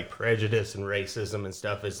 Like prejudice and racism and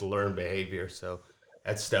stuff is learned behavior. So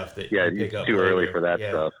that's stuff that you pick up too early later. for that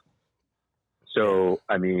stuff. So,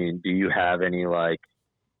 I mean, do you have any like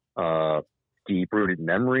deep-rooted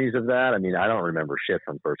memories of that? I mean, I don't remember shit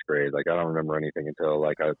from first grade. Like, I don't remember anything until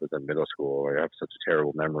like I was in middle school. I have such a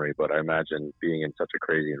terrible memory, but I imagine being in such a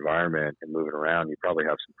crazy environment and moving around, you probably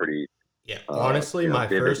have some pretty honestly, my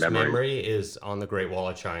first memories. memory is on the Great Wall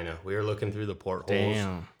of China. We were looking through the portholes.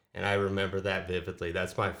 damn. And I remember that vividly.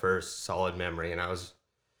 That's my first solid memory. And I was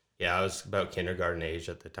about kindergarten age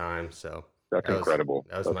at the time. So that's incredible.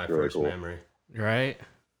 That was that's my really first cool. memory. Right.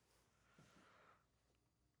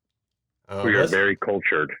 We are very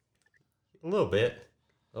cultured. A little bit.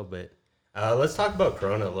 Let's talk about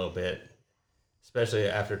Corona a little bit, especially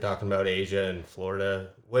after talking about Asia and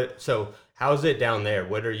Florida. So how's it down there?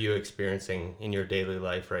 What are you experiencing in your daily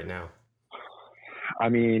life right now? I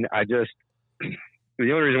mean, the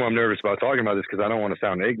only reason why I'm nervous about talking about this is because I don't want to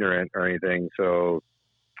sound ignorant or anything. So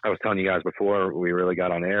I was telling you guys before we really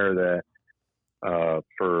got on air that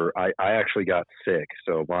I actually got sick.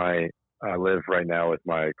 So I live right now with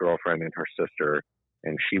my girlfriend and her sister,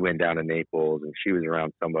 and she went down to Naples and she was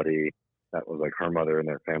around somebody that was like her mother and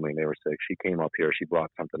their family, and they were sick. She came up here, she brought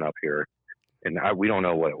something up here, and we don't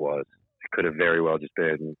know what it was. It could have very well just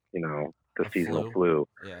been, the seasonal flu.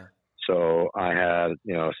 Yeah. So I had,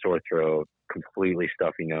 a sore throat, completely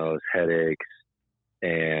stuffy nose, headaches.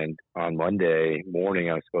 And on Monday morning,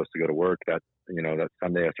 I was supposed to go to work. That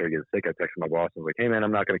Sunday I started getting sick. I texted my boss. I was like, hey, man,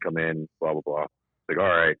 I'm not going to come in, blah, blah, blah. Like, all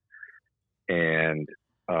right. And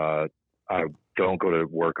I don't go to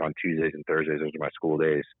work on Tuesdays and Thursdays. Those are my school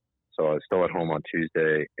days. So I was still at home on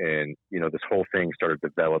Tuesday. And, this whole thing started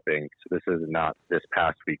developing. So this is not this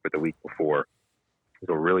past week, but the week before.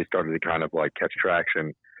 So it really started to kind of like catch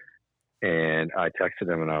traction. And I texted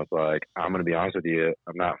him and I was like, I'm going to be honest with you.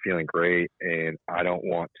 I'm not feeling great. And I don't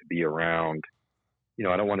want to be around,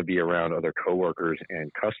 I don't want to be around other coworkers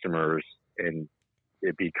and customers and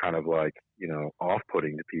it be kind of like,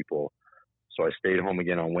 off-putting to people. So I stayed home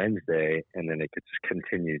again on Wednesday and then it just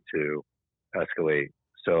continued to escalate.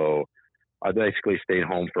 So I basically stayed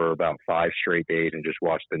home for about 5 straight days and just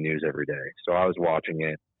watched the news every day. So I was watching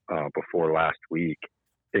it before last week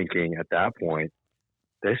thinking at that point,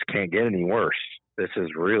 this can't get any worse. This is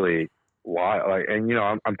really why. And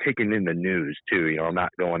I'm taking in the news too. I'm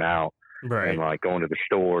not going out and like going to the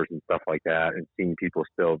stores and stuff like that and seeing people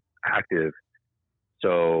still active.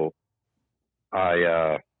 So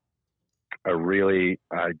I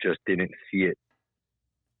just didn't see it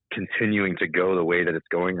continuing to go the way that it's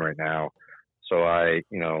going right now. So I,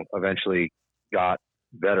 eventually got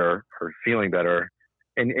better or feeling better.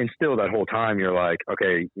 And still that whole time you're like,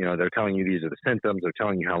 okay, they're telling you these are the symptoms. They're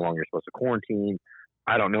telling you how long you're supposed to quarantine.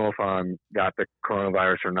 I don't know if I'm got the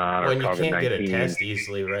coronavirus or not. Well, or and you COVID-19. can't get a test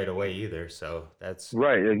easily right away either. So that's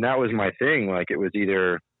right. And that was my thing. Like it was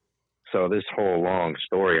either, so this whole long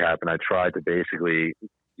story happened. I tried to basically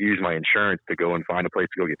use my insurance to go and find a place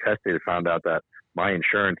to go get tested. I found out that my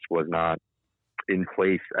insurance was not in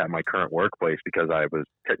place at my current workplace because I was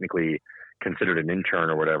technically considered an intern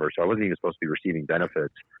or whatever. So I wasn't even supposed to be receiving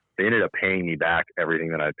benefits. They ended up paying me back everything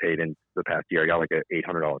that I paid in the past year. I got like an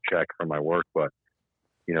 $800 check from my work, but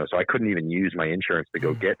so I couldn't even use my insurance to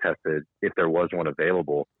go get tested if there was one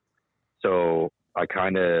available. So I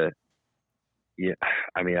kind of,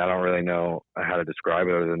 I don't really know how to describe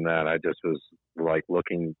it other than that. I just was like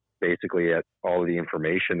looking basically at all of the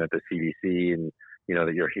information that the CDC and,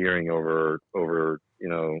 that you're hearing over the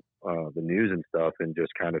news and stuff, and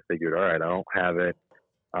just kind of figured, all right, I don't have it.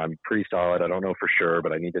 I'm pretty solid. I don't know for sure,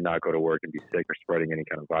 but I need to not go to work and be sick or spreading any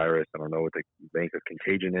kind of virus. I don't know what the length of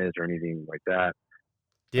contagion is or anything like that.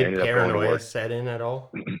 Did paranoia set in at all?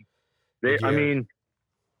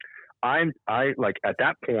 I like at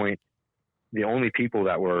that point, the only people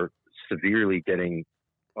that were severely getting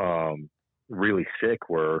really sick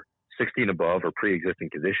were 60 and above or pre-existing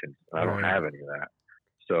conditions. I don't have any of that.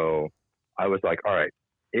 So I was like, all right,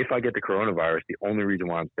 if I get the coronavirus, the only reason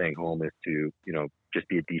why I'm staying home is to, just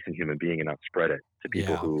be a decent human being and not spread it to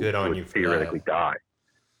people who would theoretically die.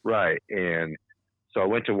 Right. And so I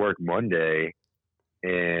went to work Monday,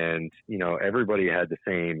 and, everybody had the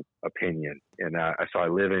same opinion. And so I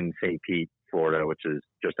live in St. Pete, Florida, which is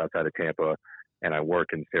just outside of Tampa, and I work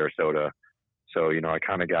in Sarasota. So, I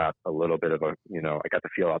kind of got a little bit of I got to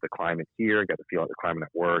feel out the climate here, got to feel out the climate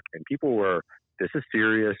at work, and people were, this is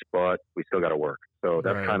serious, but we still got to work. So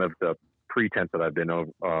that's kind of the pretense that I've been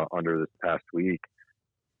under this past week.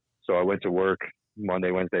 So I went to work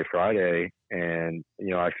Monday, Wednesday, Friday, and,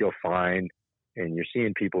 I feel fine. And you're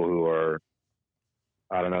seeing people who are,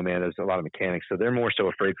 I don't know, man, there's a lot of mechanics. So they're more so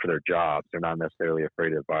afraid for their jobs. They're not necessarily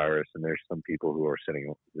afraid of the virus. And there's some people who are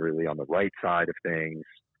sitting really on the right side of things,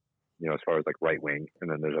 as far as like right wing. And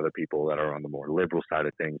then there's other people that are on the more liberal side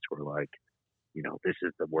of things who are like, this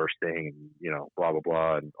is the worst thing, blah, blah,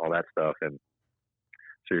 blah, and all that stuff. And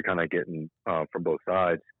so you're kind of getting from both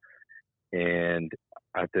sides. And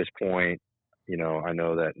at this point, I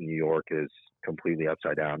know that New York is completely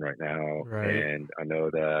upside down right now. Right. And I know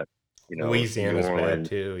that, Louisiana's bad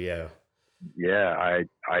too. Yeah.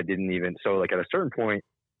 I didn't even, so like at a certain point,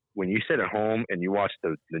 when you sit at home and you watch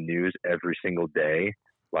the news every single day,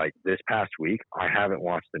 like this past week, I haven't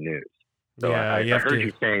watched the news. So I heard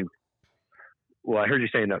you saying, I heard you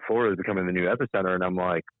saying that Florida is becoming the new epicenter, and I'm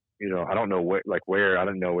like, I don't know where, I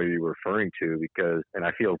don't know where you were referring to, because, and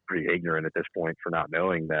I feel pretty ignorant at this point for not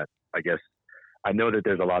knowing that. I guess I know that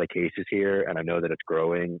there's a lot of cases here, and I know that it's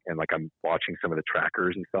growing, and like I'm watching some of the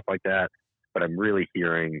trackers and stuff like that, but I'm really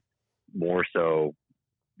hearing more so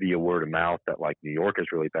via word of mouth that like New York is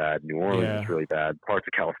really bad, New Orleans is really bad, parts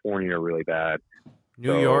of California are really bad.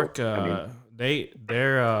 New York, they're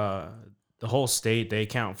the whole state, they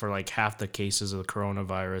account for like half the cases of the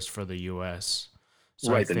coronavirus for the U.S.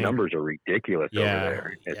 So right, the numbers are ridiculous over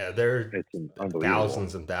there. It's unbelievable.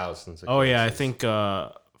 Thousands and thousands of cases. I think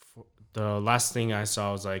the last thing I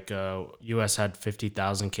saw was like U.S. had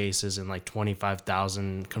 50,000 cases and like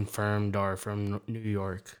 25,000 confirmed are from New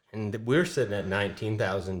York. And we're sitting at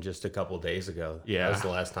 19,000 just a couple of days ago. Yeah. That was the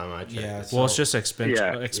last time I checked. Yeah, well, it's just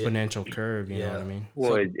exponential curve, you know what I mean?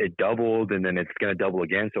 Well, it doubled, and then it's going to double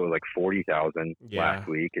again. So it was like 40,000 last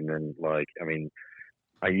week. And then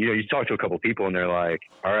you talk to a couple of people, and they're like,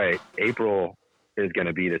 all right, April is going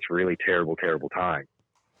to be this really terrible, terrible time.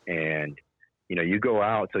 And, you go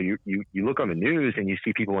out, so you look on the news and you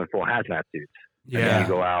see people in full hazmat suits. Yeah. And then you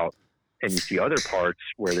go out and you see other parts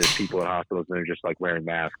where there's people in hospitals and they're just like wearing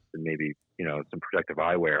masks and maybe, some protective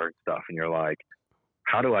eyewear and stuff. And you're like,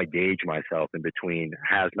 how do I gauge myself in between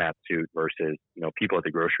hazmat suit versus, people at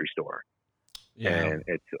the grocery store? Yeah. And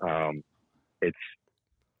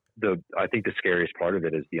I think the scariest part of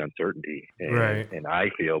it is the uncertainty. And I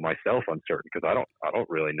feel myself uncertain because I don't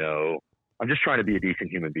really know. I'm just trying to be a decent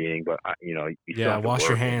human being, but you still have to wash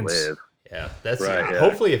your hands. Live. Yeah, that's right.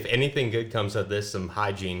 Hopefully, if anything good comes of this, some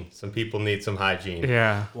hygiene. Some people need some hygiene.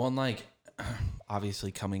 Yeah. Well, and like,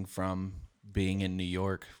 obviously, coming from being in New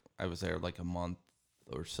York, I was there like a month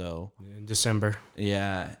or so. In December.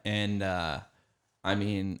 Yeah, and I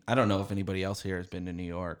mean, I don't know if anybody else here has been to New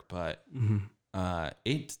York, but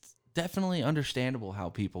it's definitely understandable how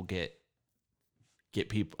people get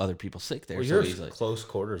get other people sick there Well, so you're easily. close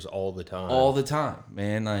quarters all the time. All the time,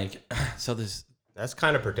 man. Like, so That's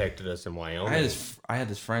kind of protected us in Wyoming. I had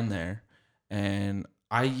this friend there, and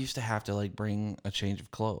I used to have to like bring a change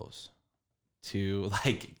of clothes to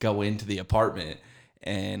like go into the apartment,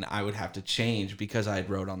 and I would have to change because I had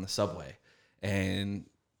rode on the subway, and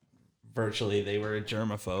virtually they were a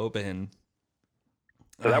germaphobe, and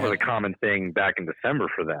So that was a common thing back in December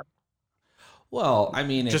for them. well, I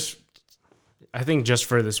mean, I think just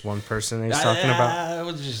for this one person he's talking about. It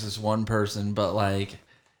was just this one person, but like,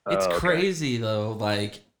 it's okay. crazy though.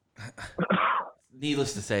 Like,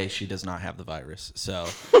 needless to say, she does not have the virus, so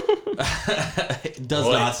it does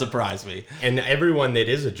not surprise me. And everyone that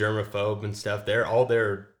is a germaphobe and stuff, all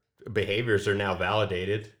their behaviors are now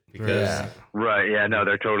validated because Yeah. Right. Yeah. No,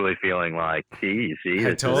 they're totally feeling like, see,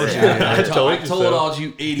 I told you. I told you told so. all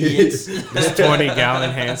you idiots. This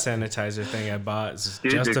 20-gallon hand sanitizer thing I bought is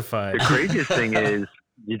Dude, justified. The craziest thing is,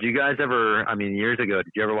 did you guys ever, I mean, years ago,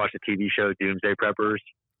 did you ever watch the TV show Doomsday Preppers?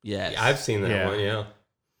 Yes, I've seen that Yeah. one. Yeah, Dude,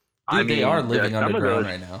 I they mean, are living some of underground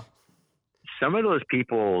those- right now. Some of those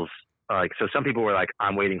people's, like, so some people were like,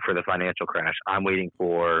 I'm waiting for the financial crash. I'm waiting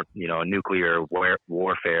for, nuclear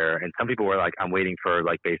warfare. And some people were like, I'm waiting for,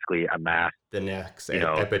 like, basically a mass, the next You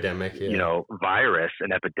know, epidemic. Yeah. virus,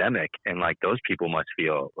 an epidemic. And, like, those people must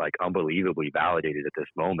feel, like, unbelievably validated at this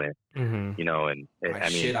moment, Mhm. And I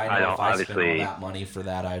mean, Shit, I I know don't, if I spent all obviously, that money for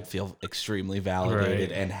that, I'd feel extremely validated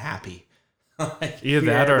Right. and happy. Like, Either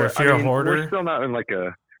that or but, if you're I mean, a hoarder. we're still not in, like,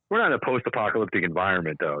 we're not in a post-apocalyptic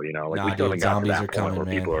environment, though, Like, Nah, we still dude, haven't got to zombies that are point coming, where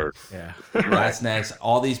man. people are, Yeah. that's next.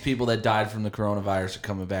 All these people that died from the coronavirus are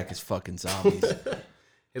coming back as fucking zombies.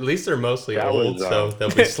 At least they're mostly That old, was, so they'll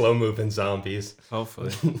be slow moving zombies.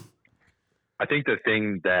 Hopefully. I think the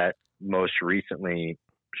thing that most recently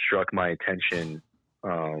struck my attention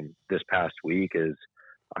this past week is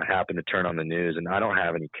I happened to turn on the news, and I don't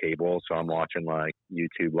have any cable, so I'm watching like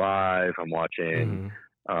YouTube Live. I'm watching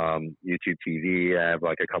YouTube TV. I have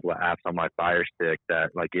like a couple of apps on my Fire Stick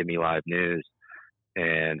that like give me live news,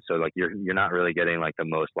 and so like you're not really getting like the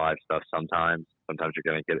most live stuff sometimes. Sometimes you're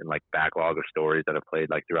gonna get in like backlog of stories that have played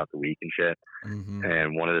like throughout the week and shit. Mhm.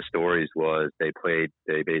 And one of the stories was they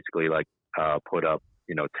basically like put up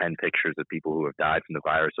 10 pictures of people who have died from the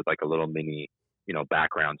virus with like a little mini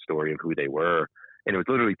background story of who they were, and it was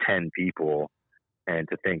literally 10 people. And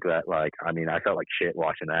to think that, like, I mean, I felt like shit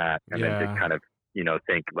watching that, and then to Yeah. kind of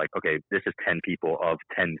think like, okay, this is 10 people of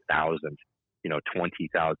 10,000,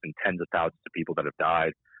 20,000, tens of thousands of people that have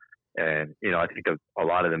died. And I think a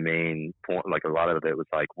lot of the main point, like a lot of it was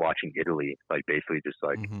like watching Italy, like basically just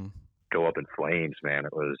like Mhm. go up in flames, man.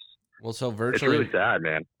 Well, so It's virtually, really sad,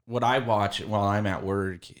 man. what I watch while I'm at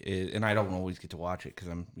work is, and I don't always get to watch it because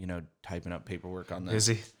I'm, typing up paperwork on this.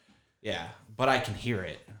 Is he? Yeah, but I can hear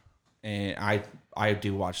it, and I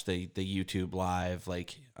do watch the YouTube Live,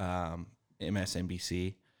 like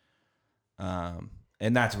MSNBC,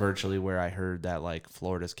 and that's virtually where I heard that like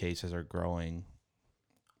Florida's cases are growing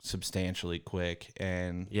substantially quick,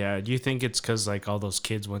 and Yeah. Do you think it's because like all those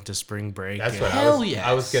kids went to spring break? That's and- what Hell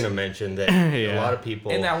I was yes. going to mention that Yeah. a lot of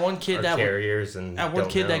people and that one kid are that carriers and that one don't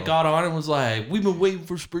kid know. that got on and was like, "We've been waiting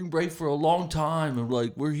for spring break for a long time, and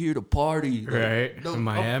like we're here to party, like, Right. no, In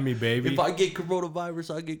Miami, baby. If I get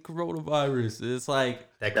coronavirus, I get coronavirus." It's like,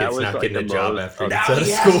 that That kid's was not like getting a the job most- after he now gets out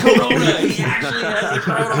he of has school. corona. He actually has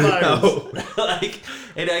the coronavirus. No. Like,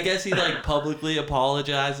 and I guess he like publicly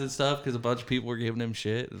apologized and stuff because a bunch of people were giving him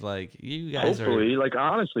shit. It's like, you guys Hopefully, like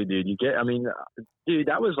honestly, dude, dude,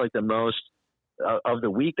 that was like the most of the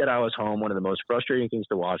week that I was home. One of the most frustrating things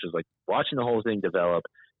to watch was like watching the whole thing develop.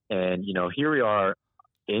 And here we are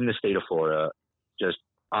in the state of Florida, just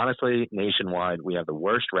honestly, nationwide, we have the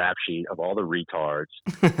worst rap sheet of all the retards.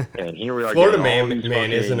 And here we are. Florida getting all man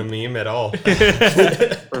these isn't a meme at all.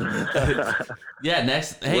 are. Yeah,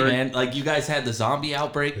 next, hey We're- man, like you guys had the zombie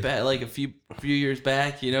outbreak back like a few years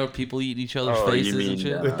back. People eating each other's Oh, you faces and mean,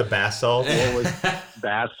 shit. With the bath salts.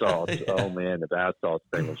 bath salts. Yeah. Oh man, the bath salts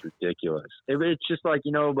thing was ridiculous. It's just like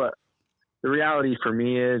but the reality for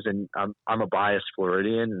me is, and I'm a biased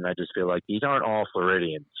Floridian, and I just feel like these aren't all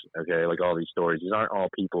Floridians. Okay, like all these stories, these aren't all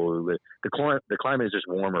people who live. The climate is just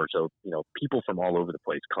warmer, so people from all over the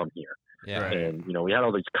place come here, Yeah, Right. and we had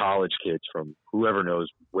all these college kids from whoever knows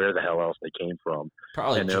where the hell else they came from,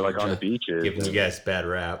 probably and they're like on the Georgia. beaches. Giving you and- guys bad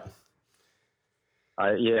rap.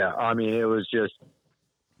 I mean, it was just.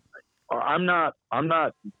 I'm not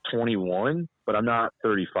 21, but I'm not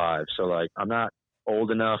 35. So like, I'm not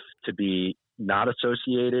old enough to be not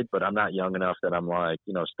associated, but I'm not young enough that I'm like,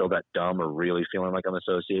 still that dumb or really feeling like I'm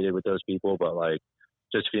associated with those people. But like,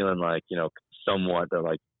 just feeling like, somewhat that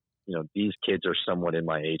like, these kids are somewhat in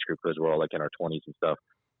my age group because we're all like in our 20s and stuff.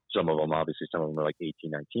 Some of them are like 18,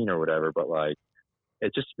 19 or whatever, but like,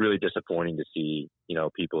 it's just really disappointing to see,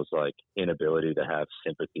 people's like inability to have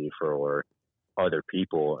sympathy for other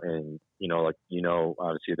people. And,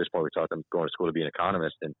 obviously at this point we talked, I'm going to school to be an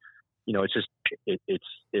economist, and, it's just,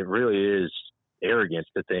 it really is arrogance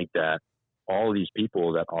to think that all these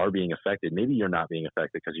people that are being affected, maybe you're not being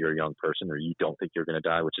affected because you're a young person or you don't think you're going to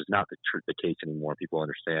die, which is not the case anymore. People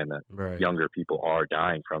understand that younger people are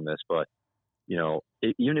dying from this, but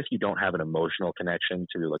even if you don't have an emotional connection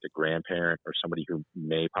to like a grandparent or somebody who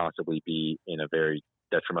may possibly be in a very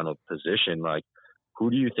detrimental position, like who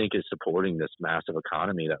do you think is supporting this massive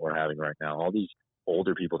economy that we're having right now? All these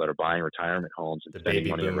older people that are buying retirement homes and spending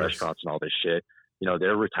money in restaurants and all this shit,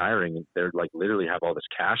 they're retiring and they're like literally have all this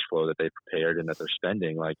cash flow that they've prepared and that they're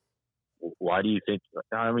spending. Like, why do you think,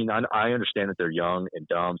 I mean, I understand that they're young and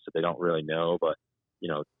dumb, so they don't really know, but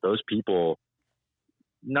those people,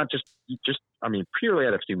 not just, I mean, purely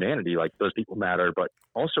out of humanity, like those people matter, but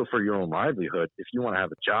also for your own livelihood. If you want to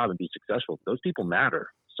have a job and be successful, those people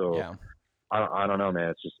matter. So yeah. I don't know,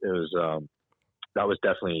 man. That was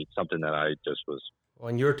definitely something that I just was.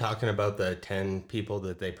 When you were talking about the 10 people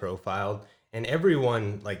that they profiled, and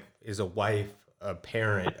everyone like is a wife, a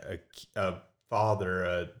parent, a father,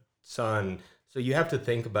 a son. So you have to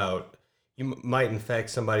think about, you might infect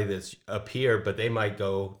somebody that's up here, but they might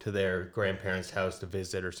go to their grandparents' house to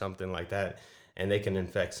visit or something like that, and they can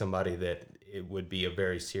infect somebody that it would be a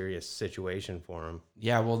very serious situation for them.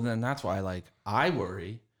 Yeah, well, then that's why, I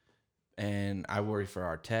worry, and I worry for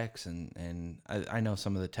our techs, and I know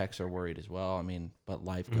some of the techs are worried as well. I mean, but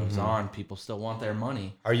life goes on. People still want their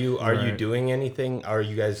money. Are you doing anything? Are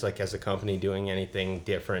you guys, like, as a company doing anything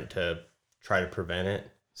different to try to prevent it?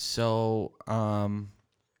 So,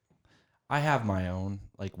 I have my own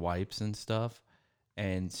like wipes and stuff,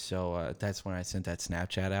 and so that's when I sent that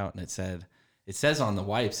Snapchat out, and it says on the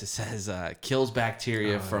wipes, it says kills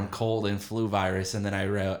bacteria from cold and flu virus, and then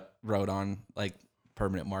I wrote on like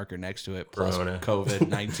permanent marker next to it plus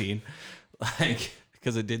COVID-19, like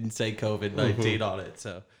because it didn't say COVID-19 on it.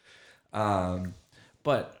 So,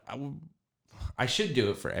 but I should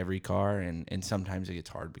do it for every car, and sometimes it gets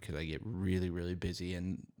hard because I get really, really busy.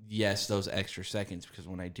 And yes, those extra seconds, because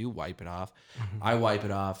when I do wipe it off, I wipe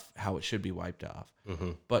it off how it should be wiped off.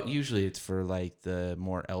 But usually it's for like the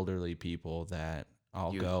more elderly people that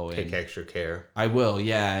I'll go take and extra care. I will,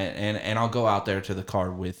 yeah, and I'll go out there to the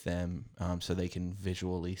car with them, so they can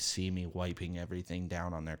visually see me wiping everything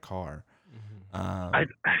down on their car.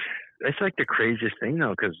 It's like the craziest thing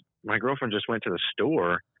though, because my girlfriend just went to the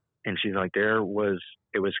store. And she's like, it was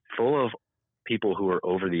full of people who were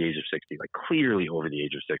over the age of 60, like clearly over the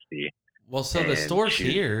age of 60. Well, so the stores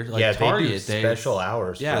here, like Target, they do special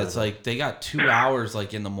hours. Yeah, it's like they got 2 hours,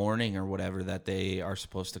 like in the morning or whatever, that they are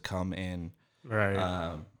supposed to come in.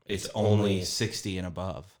 Right. It's only 60 and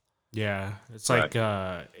above. Yeah, it's like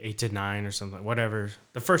 8 to 9 or something, whatever.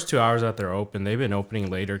 The first 2 hours that they're open, they've been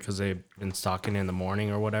opening later because they've been stocking in the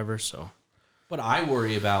morning or whatever. So, but I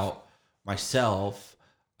worry about myself.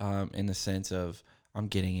 In the sense of I'm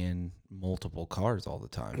getting in multiple cars all the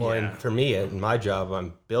time. Well, and for me, in my job,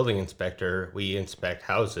 I'm building inspector. We inspect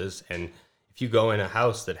houses, and if you go in a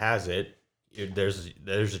house that has it, there's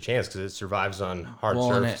a chance because it survives on hard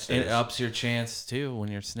surfaces. And it ups your chance too when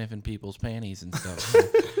you're sniffing people's panties and stuff.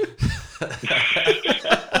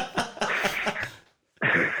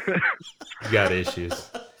 You got issues.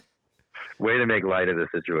 Way to make light of the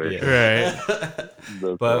situation. Yeah.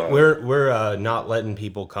 Right. But we're not letting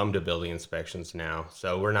people come to building inspections now.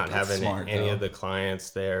 So we're not having any of the clients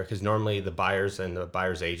there, because normally the buyers and the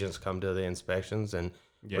buyer's agents come to the inspections, and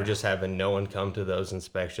we're just having no one come to those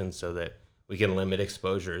inspections so that we can limit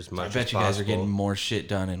exposure as much as possible. I bet you guys are getting more shit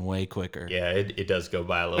done and way quicker. Yeah, it does go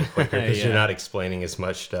by a little quicker because you're not explaining as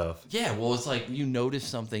much stuff. Yeah, well, it's like you notice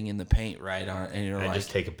something in the paint, right? And you're I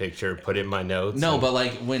just take a picture, put it in my notes. No, but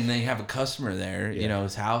like when they have a customer there,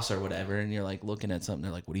 his house or whatever, and you're like looking at something,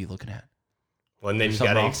 they're like, what are you looking at? Well, and then you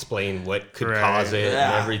got to explain what could cause it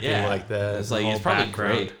and everything like that. It's like, it's probably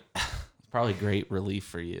great. It's probably great relief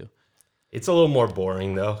for you. It's a little more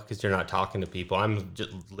boring, though, because you're not talking to people. I'm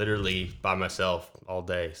just literally by myself all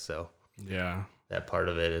day, so yeah, that part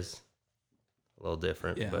of it is a little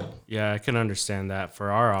different. Yeah, but I can understand that.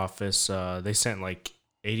 For our office, they sent like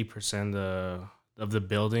 80% of the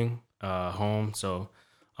building home. So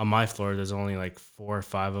on my floor, there's only like 4 or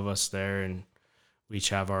 5 of us there, and we each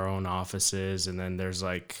have our own offices. And then there's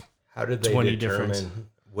like how did they determine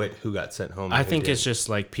who got sent home? I think it's just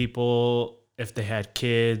like people, if they had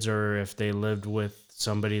kids or if they lived with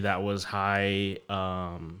somebody that was high,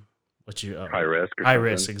 what you high risk. Or high something.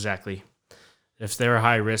 risk, exactly. If they're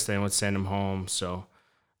high risk, they would send them home. So,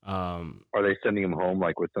 Are they sending them home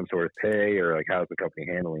like with some sort of pay, or like how's the company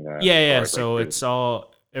handling that? yeah. As far as, So like, it's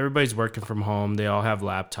all everybody's working from home. They all have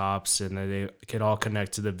laptops, and they could all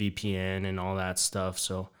connect to the VPN and all that stuff.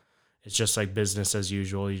 So it's just like business as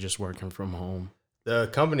usual. You're just working from home. The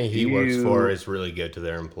company he works for is really good to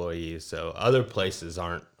their employees, so other places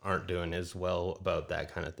aren't doing as well about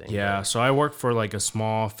that kind of thing. Yeah. So I work for like a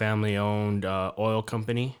small family-owned oil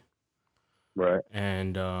company, right.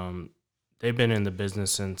 and they've been in the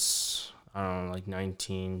business since I don't know, like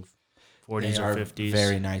 1940s They or are 50s.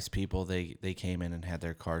 very nice people. They came in and had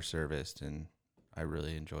their car serviced, and I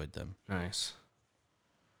really enjoyed them. Nice.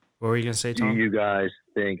 What were you gonna say, Do Tom? you guys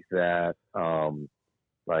think that,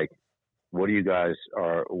 like, what do you guys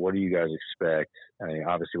expect? I mean,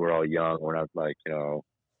 obviously we're all young. We're not like,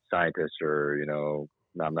 scientists or,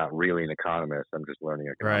 I'm not really an economist. I'm just learning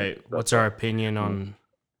economics. Right. What's our opinion on?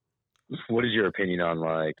 What is your opinion on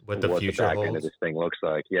like What the future back end of holds? this thing looks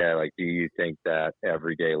like? Yeah, like do you think that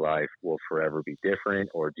everyday life will forever be different,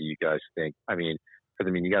 or do you guys think? I mean,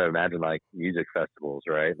 because you got to imagine like music festivals,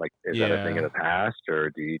 right? Like, is that a thing of the past, or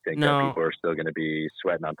do you think that people are still going to be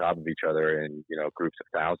sweating on top of each other in groups of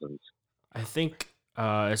thousands? I think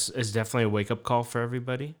it's definitely a wake up call for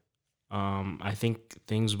everybody. I think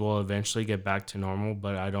things will eventually get back to normal,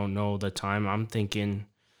 but I don't know the time. I'm thinking,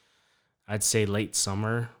 I'd say late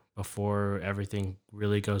summer before everything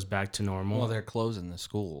really goes back to normal. Well, they're closing the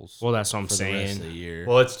schools. Well, that's what I'm for the rest saying. of the year.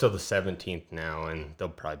 Well, it's till the 17th now, and they'll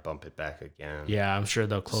probably bump it back again. Yeah, I'm sure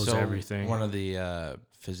they'll close So, everything. One of the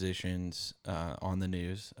physicians on the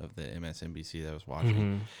news of the MSNBC that I was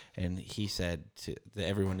watching, and he said that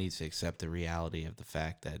everyone needs to accept the reality of the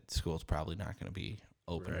fact that school's probably not going to be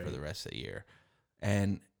open for the rest of the year.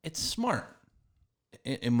 And it's smart,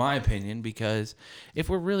 in my opinion, because if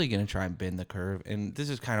we're really going to try and bend the curve, and this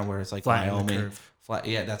is kind of where it's like Flatten the Wyoming, curve.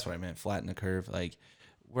 yeah, that's what I meant, flatten the curve, like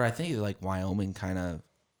where I think like Wyoming kind of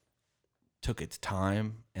took its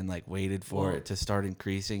time and like waited for it to start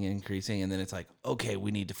increasing, and then it's like, okay,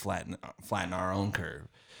 we need to flatten our own curve.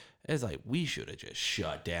 It's like we should have just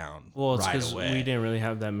shut down Well, it's right because away. we didn't really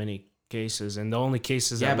have that many cases, and the only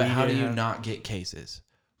cases Yeah, that but we how do did you have- not get cases?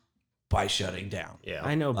 By shutting down. Yeah,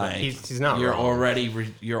 I know, but Like, he's not You're wrong.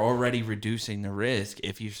 already reducing the risk.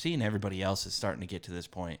 If you've seen everybody else is starting to get to this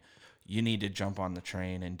point, you need to jump on the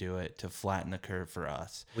train and do it to flatten the curve for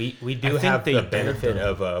us. We do think have they the did, benefit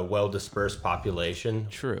though. of a well dispersed population.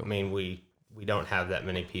 True. I mean, we don't have that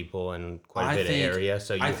many people in quite a bit of area,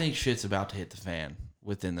 so I think shit's about to hit the fan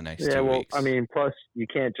within the next 2 Yeah, well, weeks. I mean, plus you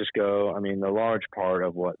can't just go. I mean, the large part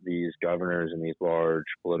of what these governors and these large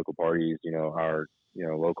political parties, our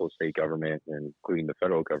local state government, and including the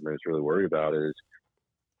federal government, is really worried about is,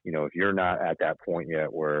 if you're not at that point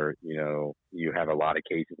yet where you have a lot of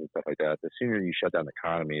cases and stuff like that, the sooner you shut down the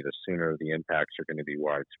economy, the sooner the impacts are going to be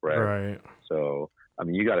widespread. Right. So, I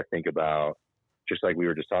mean, you got to think about, just like we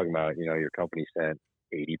were just talking about, your company sent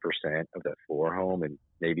 80% of that floor home, and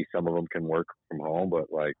maybe some of them can work from home, but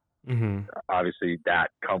like, obviously that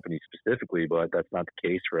company specifically, but that's not the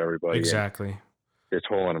case for everybody. Exactly. And this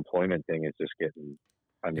whole unemployment thing is just getting,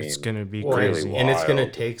 It's gonna be Well, crazy. and it's going to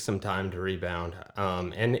wild. take some time to rebound.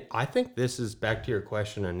 And I think this is back to your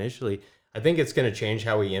question initially. I think it's going to change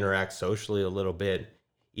how we interact socially a little bit,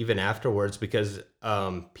 even afterwards, because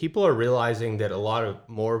people are realizing that a lot of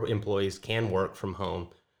more employees can work from home.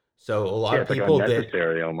 So a lot of it's like people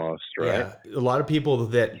unnecessary almost, right? yeah, a lot of people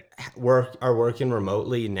that are working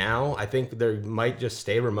remotely now, I think they might just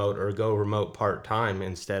stay remote or go remote part time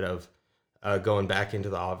instead of going back into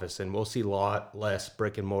the office, and we'll see a lot less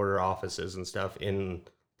brick and mortar offices and stuff in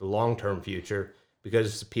the long term future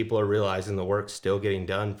because people are realizing the work's still getting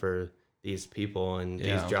done for these people and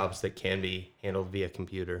Yeah. these jobs that can be handled via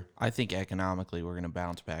computer. I think economically we're going to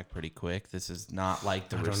bounce back pretty quick. This is not like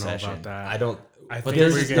the I don't know recession. about that. I don't. I But think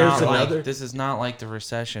this we're is gonna- not there's like another- this is not like the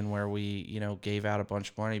recession where we, gave out a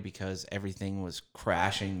bunch of money because everything was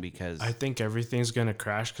crashing because I think everything's gonna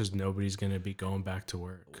crash because nobody's gonna be going back to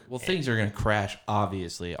work. well, things are going to crash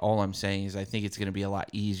obviously. All I'm saying is I think it's going to be a lot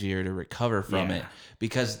easier to recover from Yeah. it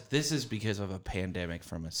because this is because of a pandemic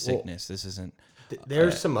from a sickness. This isn't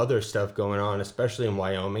There's some other stuff going on, especially in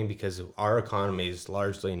Wyoming, because our economy is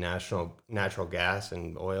largely natural gas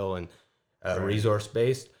and oil and resource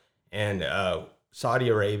based. And Saudi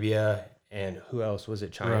Arabia and who else was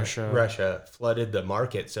it? China, Russia flooded the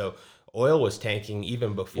market, so oil was tanking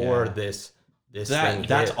even before Yeah. this That- thing.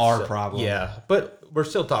 that's hit. our So- problem. Yeah, but we're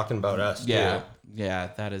still talking about us. yeah. too. Yeah,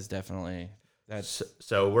 that is definitely that's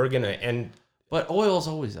So we're gonna, and But oil's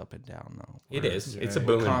always up and down, though. It is. It's a We're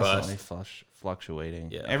boom and constantly bust. fluctuating.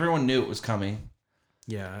 Yeah. Everyone knew it was coming.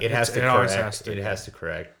 Yeah, It has to always correct. has to. It has to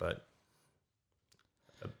correct, but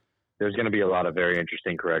There's going to be a lot of very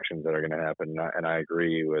interesting corrections that are going to happen, and I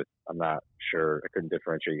agree with. I'm not sure. I couldn't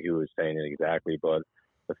differentiate who was saying it exactly, but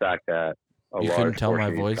the fact that You large couldn't tell my portion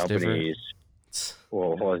of these voice different? companies,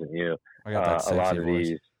 well, it wasn't you. I got that A sexy lot of voice.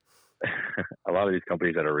 these, a lot of these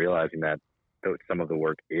companies that are realizing that some of the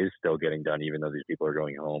work is still getting done, even though these people are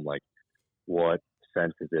going home. Like, what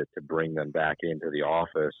sense is it to bring them back into the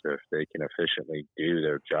office if they can efficiently do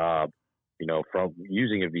their job, from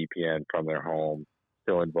using a VPN from their home,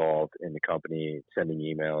 still involved in the company, sending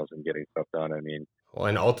emails and getting stuff done? I mean, well,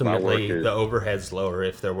 and ultimately is- the overhead's lower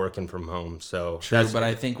if they're working from home. So True, but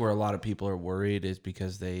I think where a lot of people are worried is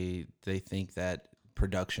because they think that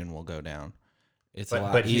production will go down. It's a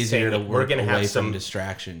lot but he's easier saying to that we're work gonna away have from some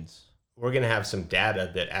distractions. we're gonna have some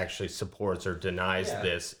data that actually supports or denies Yeah.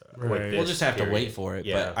 this. Right. With We'll this just have to period. wait for it.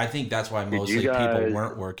 Yeah. But I think that's why you mostly people guys-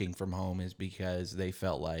 weren't working from home is because they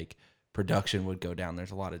felt like production would go down.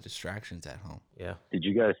 There's a lot of distractions at home. Yeah. did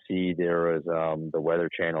you guys see there was the Weather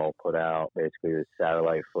Channel put out basically the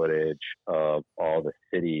satellite footage of all the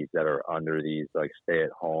cities that are under these like stay at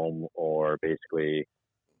home or basically,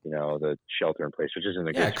 the shelter in place, which isn't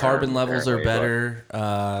a Yeah, good carbon term, levels are apparently, but- better.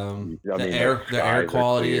 I mean, The the air skies are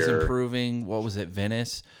quality is clear. improving. What was it,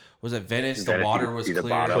 Venice? Was it Venice? The Venice, you water can was see the clear.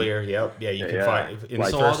 bottom. Clear. Yep. Yeah. You can Yeah. find in the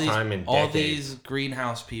So first time in all decades. these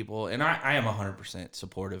greenhouse people, and I am 100%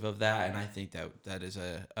 supportive of that, and I think that is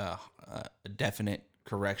a definite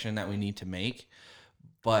correction that we need to make.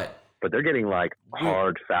 But But they're getting like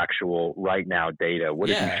hard, factual, right now data. What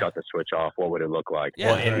if Yeah. you shut the switch off? What would it look like? Yeah.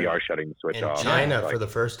 What if we are shutting the switch In off? China, Like, for the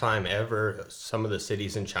first time ever, some of the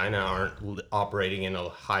cities in China aren't operating in a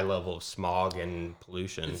high level of smog and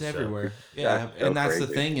pollution. it's so- everywhere. Yeah, That's so and that's the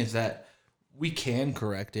crazy. thing is that we can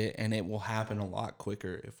correct it, and it will happen a lot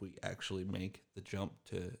quicker if we actually make the jump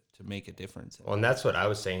to make a difference. Well, and that's what I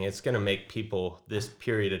was saying. It's going to make people, this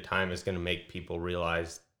period of time is going to make people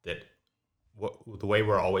realize that the way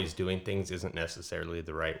we're always doing things isn't necessarily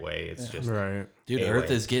the right way. It's just, Right. Dude, Anyway.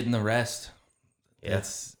 Earth is getting the rest. Yeah.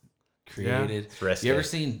 It's created. it's rest You ever day.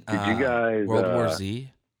 seen Did you guys, World War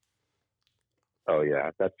Z? oh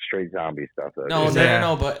yeah, that's straight zombie stuff. Though. No, dude.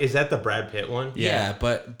 no, but Is that the Brad Pitt one? yeah,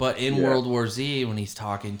 but in Yeah. World War Z, when he's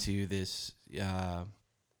talking to this,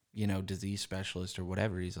 disease specialist or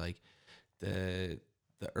whatever, he's like, the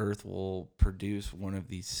Earth will produce one of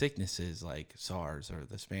these sicknesses like SARS or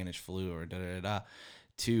the Spanish flu or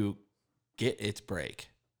to get its break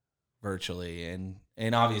virtually, and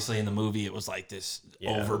obviously in the movie it was like this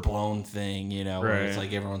Yeah. overblown thing, where it's Right.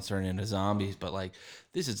 like everyone's turning into zombies, but like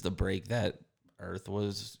this is the break that Earth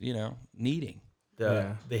was, needing. The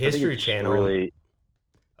Yeah. I think History it's Channel. Really,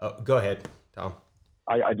 Oh, go ahead, Tom.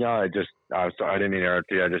 I know. I'm sorry, I didn't mean to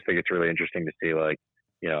interrupt you. I just think it's really interesting to see, like,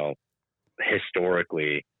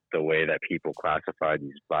 historically, the way that people classified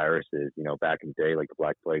these viruses. Back in the day, like the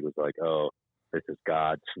Black Plague was like, oh, this is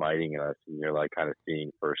God smiting us, and you're like kind of seeing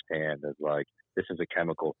firsthand as like this is a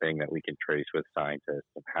chemical thing that we can trace with scientists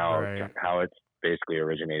and how it's basically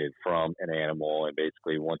originated from an animal, and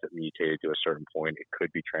basically once it mutated to a certain point, it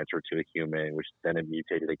could be transferred to a human, which then it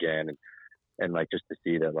mutated again, and like just to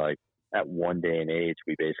see that like at one day and age,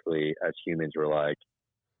 we basically as humans were like,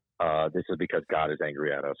 this is because God is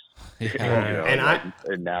angry at us. Yeah.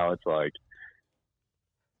 And now it's like,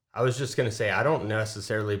 I was just gonna say I don't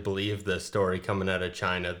necessarily believe the story coming out of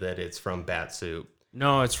China that it's from bat soup.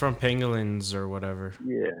 No, it's from pangolins or whatever.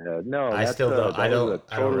 yeah, no, I that's still don't- that I was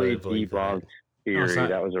don't- a I don't really totally believe that. debunked theory. it's not-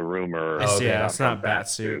 That was a rumor. It's, okay. yeah, it's from not bat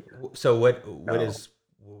soup. So what No.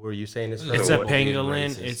 were you saying? It's It's So a what- pangolin.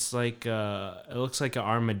 racist. It's like it looks like an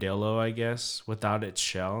armadillo, I guess, without its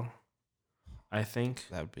shell. I think.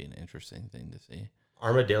 That would be an interesting thing to see.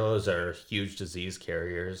 Armadillos are huge disease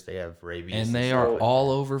carriers. They have rabies, And they stuff. are all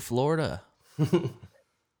over Florida.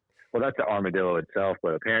 Well, that's the armadillo itself,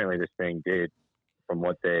 but apparently this thing did, from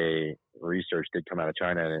what they researched, did come out of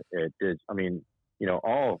China, and it did. I mean,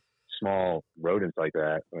 all small rodents like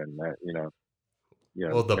that, and that,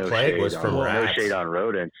 Well, the plague shade was from on, rats. No shade on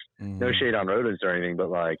rodents. No Mhm. shade on rodents or anything, but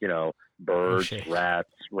like, birds, shade. rats,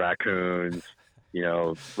 raccoons,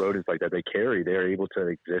 rodents like that, they're able to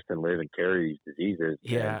exist and live and carry these diseases.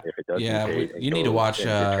 Yeah. And if it does Yeah, mutate and you need to goes watch, and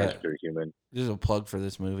get transferred to a human. This is a plug for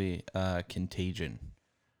this movie, Contagion.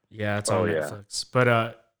 Yeah, it's Oh, on yeah. Netflix.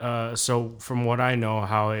 But so from what I know,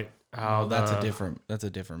 how That's a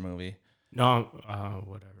different movie. No,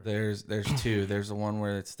 whatever. There's two. There's the one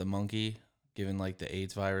where it's the monkey giving like the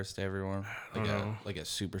AIDS virus to everyone, like know. like a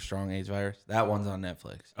super strong AIDS virus. That one's on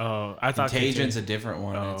Netflix. Oh, I thought Contagion's a different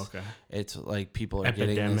one. Oh, it's, okay. It's like people are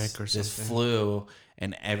getting Epidemic or this something. flu,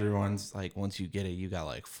 and everyone's like, once you get it, you got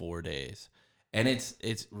like 4 days, and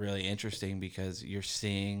it's really interesting because you're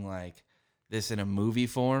seeing like this in a movie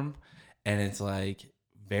form, and it's like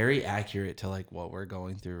very accurate to like what we're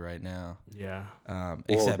going through right now. Yeah.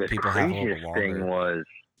 Except the people have a little craziest thing longer. was,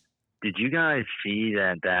 did you guys see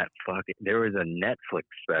that fucking? There was a Netflix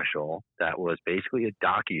special that was basically a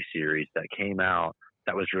docu-series that came out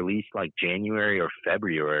that was released like January or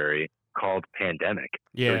February called Pandemic.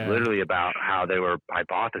 It Yeah. was literally about how they were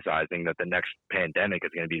hypothesizing that the next pandemic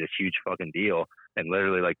is going to be this huge fucking deal, and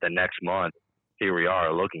literally like the next month, here we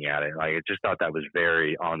are looking at it. Like, I just thought that was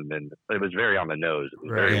very on the nose. It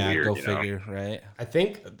was very Yeah, weird. go you know? figure, right? I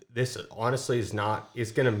think this honestly is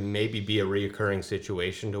going to maybe be a reoccurring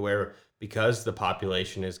situation to where, because the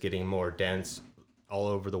population is getting more dense all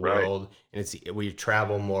over the Right. world, and we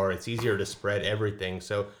travel more, it's easier to spread everything.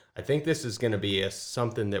 So I think this is going to be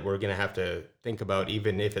something that we're going to have to think about,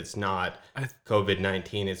 even if it's not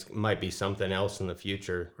COVID-19. It might be something else in the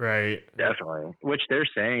future. Right. Definitely. Which they're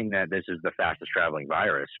saying that this is the fastest traveling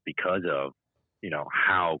virus because of, you know,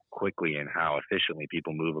 how quickly and how efficiently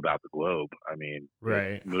people move about the globe. I mean,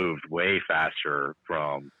 Right. it moved way faster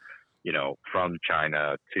from, you know, from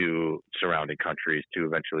China to surrounding countries to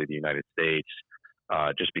eventually the United States.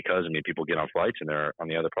 Just because, I mean, people get on flights and they're on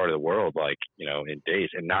the other part of the world, like, you know, in days,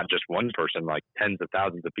 and not just one person, like tens of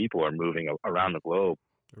thousands of people are moving around the globe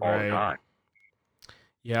all the time.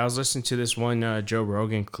 Yeah, I was listening to this one Joe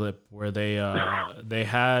Rogan clip where they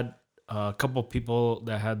had a couple people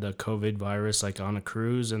that had the COVID virus like on a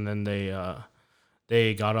cruise, and then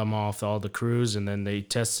they got them off all the cruise, and then they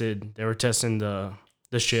were testing the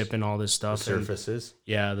ship and all this stuff. Surfaces.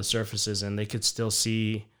 The surfaces, and they could still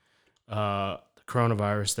see the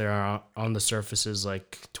coronavirus there on the surfaces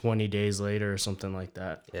like 20 days later or something like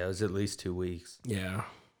that. Yeah, it was at least 2 weeks. Yeah.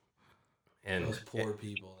 And Those poor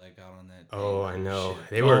people that got on that. oh, I know.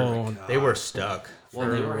 They Oh, were stuck. Well,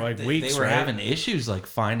 they were like they, weeks, they were right? having issues like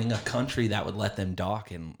finding a country that would let them dock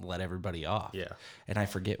and let everybody off. Yeah. And I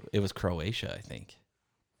forget, it was Croatia, I think.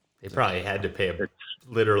 They probably had to pay a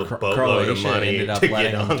literal boatload Croatia of money ended up to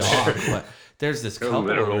letting get them on dock. there. But there's this A couple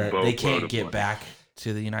literal that they boatload can't of get money. back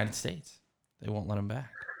to the United States. They won't let them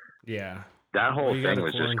back. Yeah. That whole Well, you thing gotta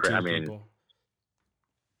was just quarantine I mean, people.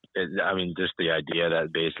 just the idea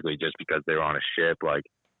that basically just because they were on a ship, like,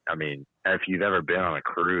 I mean, if you've ever been on a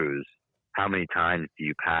cruise, how many times do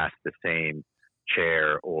you pass the same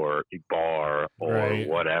chair or bar or Right.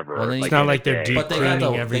 whatever? Well, then It's not in a like they're day? deep But they got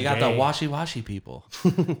cleaning the every the day. washy people.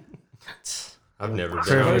 I've never been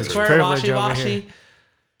Privilege. on a Where's cruise. Privilege washy over washy? here.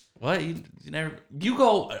 What you never? You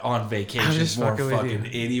go on vacation just more fucking with fucking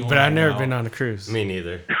you. anyone. But I've I never know. been on a cruise. Me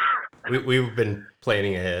neither. We've been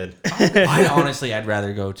planning ahead. I'd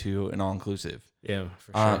rather go to an all inclusive. Yeah,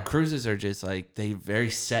 for sure. Cruises are just like they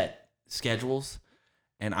very set schedules,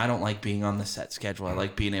 and I don't like being on the set schedule. I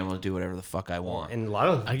like being able to do whatever the fuck I want. And a lot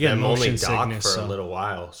of I get them only motion dock sickness, for so- a little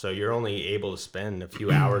while, so you're only able to spend a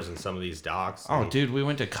few hours in some of these docks. Oh, And dude, we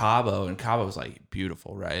went to Cabo, and Cabo's like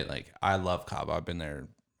beautiful, right? Like I love Cabo. I've been there,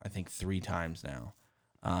 I think 3 times now.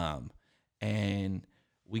 And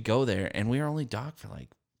we go there, and we are only docked for like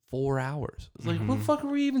 4 hours. It's like, what the fuck are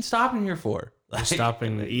we even stopping here for? Like, Just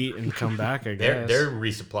stopping to eat and come back, I they're guess. they're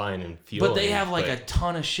resupplying and fueling. but they have like but a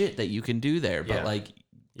ton of shit that you can do there. But Yeah. like,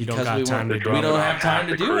 You don't because got we time weren't- to do we it. don't have time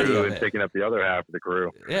Half to the do any crew of and it. picking up the other half of the crew.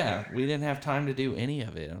 Yeah, we didn't have time to do any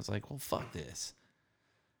of it. I was like, well, fuck this.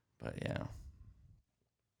 But yeah.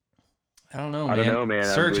 I don't know, man. I don't know, man.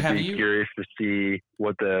 Serge, I have would be you? curious to see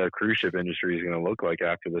what the cruise ship industry is going to look like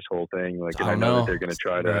after this whole thing. Like, and I I don't know know. that they're going to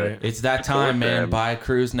try to. Right. It's that support time, man. them. Buy a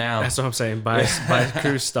cruise now. That's what I'm saying. Buy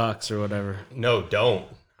cruise stocks or whatever. no, don't.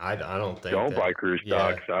 I don't think. Don't that- buy cruise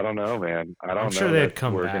yeah. stocks. I don't know, man. I don't know. I'm sure they'd that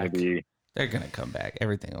come we're back. going to be They're gonna come back.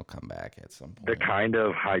 Everything will come back at some the point. kind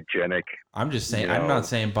of hygienic. I'm just saying. you I'm know- not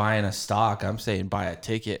saying buying a stock. I'm saying buy a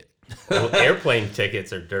ticket. Well, airplane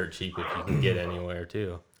tickets are dirt cheap if you can get anywhere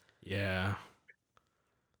too. Yeah.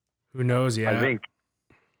 Who knows? Yeah. I think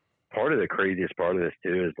part of the craziest part of this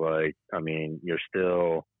too is like, I mean, you're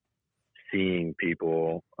still seeing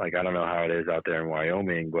people, like, I don't know how it is out there in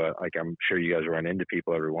Wyoming, but like, I'm sure you guys run into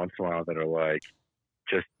people every once in a while that are like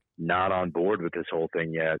just not on board with this whole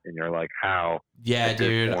thing yet. And you're like, how? Yeah, At this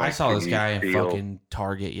dude. I point, saw can this you guy in feel- fucking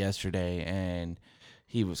Target yesterday, and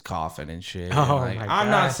he was coughing and shit. Oh, Like, my I'm God.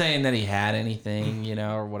 not saying that he had anything,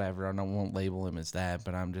 or whatever. I won't label him as that,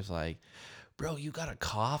 but I'm just like, bro, you got a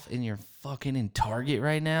cough and you're fucking in Target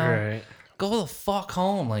right now? Right. go the fuck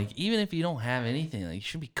home. Like, even if you don't have anything, like, you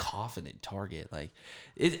shouldn't be coughing at Target. Like,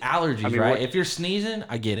 it's allergies, I mean, right? what- If you're sneezing,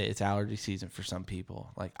 I get it. It's allergy season for some people.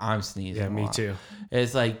 Like, I'm sneezing. Yeah, a me lot. too.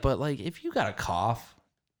 It's like, but like, if you got a cough,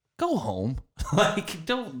 go home. Like,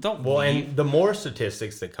 don't. Well, leave. and the more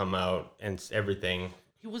statistics that come out and everything,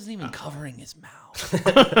 He wasn't even covering his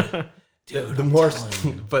mouth. Dude, the more.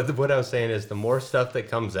 But what I was saying is, the more stuff that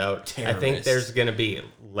comes out, I think Terrorists. there's going to be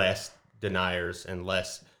less deniers and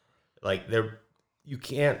less like there. You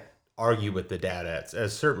can't argue with the data. At a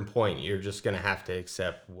certain point, you're just going to have to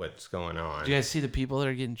accept what's going on. Do you guys see the people that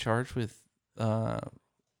are getting charged with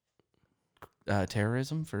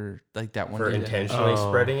terrorism for like that one For dude that- intentionally Oh.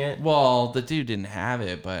 spreading it. Well, the dude didn't have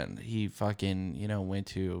it, but he fucking, went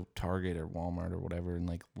to Target or Walmart or whatever and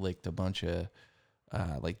like licked a bunch of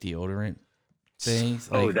like deodorant things.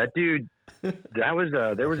 Oh, Like, that dude. That was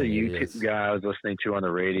there was a Fucking YouTube idiots. guy I was listening to on the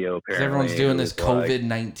radio. 'cause Apparently, everyone's doing who this was like-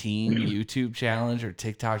 COVID-19 YouTube challenge or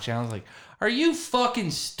TikTok challenge. Like, are you fucking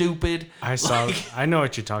stupid? I saw. Like- I know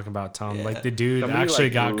what you're talking about, Tom. Like the dude Somebody, actually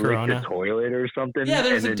like, got licked corona. a toilet or something. Yeah,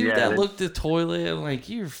 there's and a then, dude yeah, that then- looked at the toilet and like,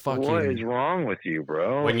 you're fucking. What is wrong with you,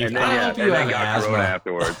 bro? When you and thought- then, I hope you and then have got asthma. corona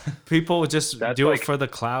afterwards. People just That's do like it for the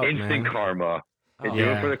clout, Instant man. karma. They Oh, do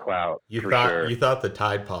yeah. it for the clout. You for thought sure. you thought the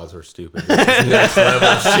Tide Pods were stupid. This is next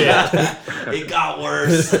level shit. It got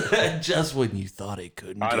worse just when you thought it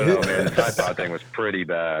couldn't. I don't know, man. The Tide Pod thing was pretty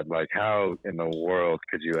bad. Like, how in the world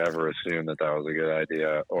could you ever assume that was a good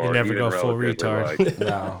idea? Or You never even go full relatively, retard. like-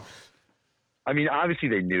 No. I mean, obviously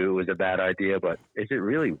they knew it was a bad idea, but is it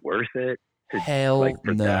really worth it? Hell Like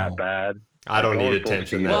for no. that bad? I don't Like, need going full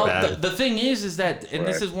attention speed. that Well, bad. the thing is that, and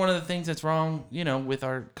this Right. is one of the things that's wrong, with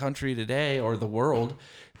our country today or the world.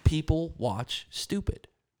 People watch stupid.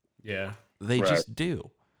 Yeah. They Right. just do.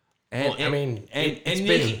 And, Well, I mean, and it's you-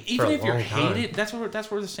 been for even a if you're long time. hated, that's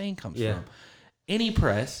where the saying comes Yeah. from. Any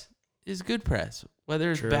press is good press, whether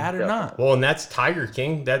it's True. bad or not. Well, and that's Tiger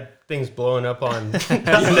King. That thing's blowing up on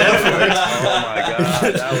Netflix. Oh my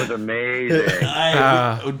god, that was amazing.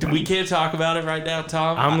 We can't talk about it right now,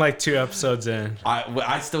 Tom. I'm like 2 episodes in.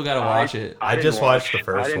 I still gotta watch it. I didn't just watched the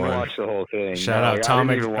first I didn't one. watch the whole thing. Shout No, out like, Tom.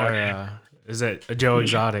 I didn't even watch. Is it Joe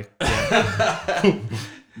Exotic? Yeah.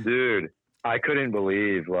 Dude, I couldn't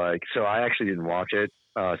believe so I actually didn't watch it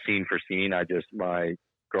scene for scene. My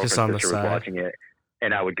girlfriend's on the sister was side. watching it,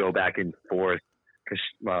 and I would go back and forth just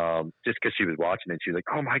because she was watching it. She was like,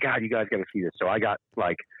 "Oh my god, you guys got to see this!" So I got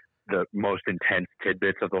like the most intense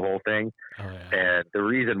tidbits of the whole thing. Oh yeah. And the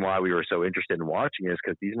reason why we were so interested in watching it is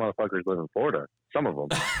because these motherfuckers live in Florida, some of them,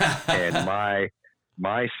 and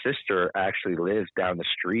my sister actually lives down the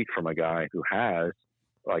street from a guy who has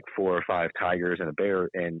like 4 or 5 tigers and a bear,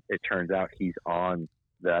 and it turns out he's on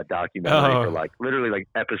that documentary Oh. for like literally like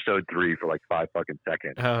episode 3 for like 5 fucking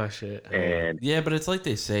seconds. Oh shit. And Yeah, but it's like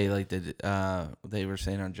they say, like they were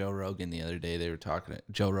saying on Joe Rogan the other day.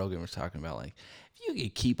 Joe Rogan was talking about like if you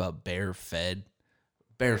could keep a bear fed,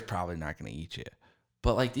 bear's probably not gonna eat you.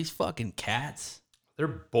 But like these fucking cats, They're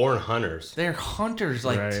born hunters. they're hunters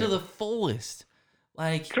like Right. to the fullest.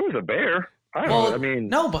 Like, so is a bear. I don't well, know. I mean,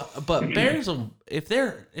 no, but bears will if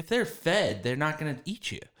they're fed, they're not gonna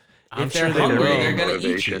eat you. I'm If they're sure they hungry, will. they're gonna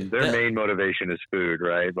eat you. motivation. Their main motivation is food,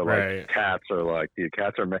 right? But like Right. cats are like, dude,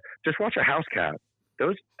 cats are. Just watch a house cat.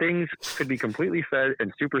 Those things could be completely fed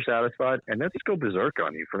and super satisfied, and then just go berserk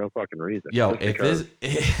on you for no fucking reason. Yo, Just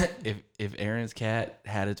if because. if Aaron's cat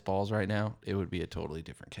had its balls right now, it would be a totally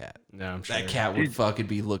different cat. No, I'm sure. That cat would fucking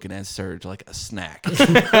be looking at Serge like a snack.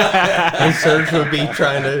 And Serge would be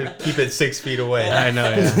trying to keep it 6 feet away. I know.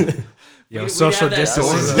 Yeah. Yo, We'd social have that distance.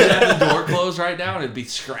 door- we'd have the door closed right now, and it'd be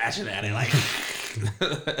scratching at it like.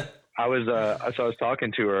 I was so I was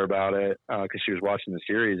talking to her about it because she was watching the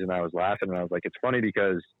series, and I was laughing, and I was like, it's funny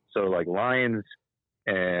because so like lions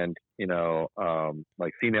and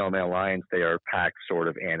like female and male lions, they are pack sort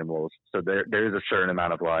of animals. So there's a certain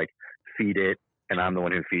amount of like feed it, and I'm the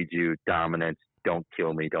one who feeds you, dominance, don't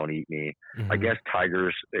kill me, don't eat me. I Mhm. guess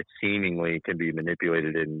tigers, it seemingly can be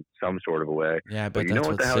manipulated in some sort of a way. Yeah, But but you know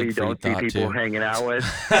what the hell you don't see people hanging out with?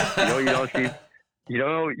 You know what you don't see? You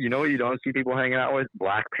know what you don't see people hanging out with?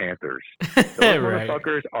 Black Panthers. Those Right.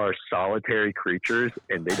 motherfuckers are solitary creatures,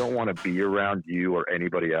 and they don't want to be around you or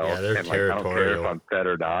anybody else. Yeah, they're and like, I don't care if territorial. I'm fed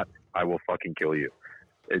or not, I will fucking kill you.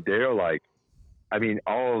 They're like, I mean,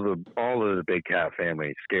 all of the big cat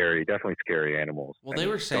family, scary, definitely scary animals. Well, I they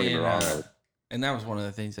mean, were don't get me saying, wrong, and that was one of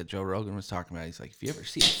the things that Joe Rogan was talking about. He's like, if you ever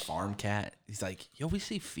see a farm cat, he's like, you always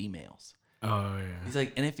see females. Oh yeah. He's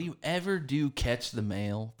like, and if you ever do catch the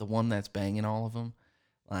male, the one that's banging all of them,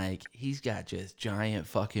 Like he's got just giant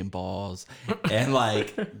fucking balls and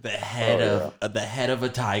like the head of a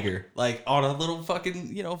tiger, like on a little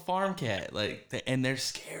fucking farm cat, like and they're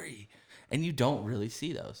scary, and you don't really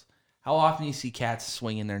see those. How often you see cats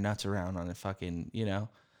swinging their nuts around on a fucking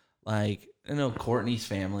like I know Courtney's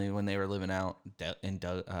family when they were living out in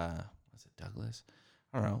was it Douglas?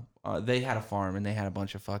 I don't know. They had a farm and they had a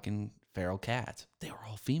bunch of fucking feral cats. They were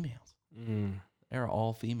all females. They were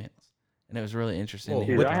all females. And it was really interesting. Well,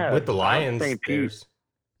 to hear. with the lions, St. Pete.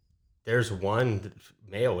 there's one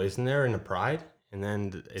male, isn't there, in the pride? And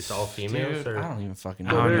then it's all females? Dude, or? I don't even fucking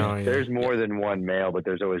I know. don't know. There's more than one male, but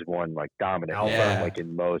there's always one like dominant Alpha. alpha. Like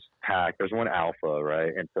in most pack, there's one alpha,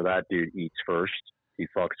 right? And so that dude eats first. He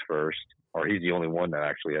fucks first, or he's the only one that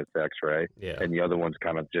actually has sex, right? Yeah. And the other ones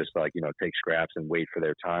kind of just like take scraps and wait for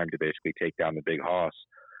their time to basically take down the big hoss.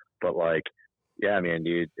 But like, yeah, man,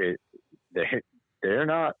 dude, they're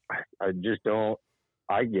not. I just don't.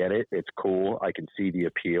 I get it. It's cool. I can see the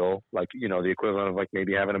appeal. Like, the equivalent of like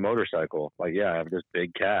maybe having a motorcycle. Like, yeah, I have this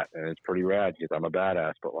big cat and it's pretty rad because I'm a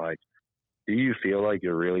badass. But like, do you feel like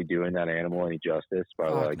you're really doing that animal any justice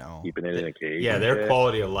by keeping it in a cage? Yeah, their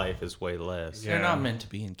quality of life is way less. They're not meant to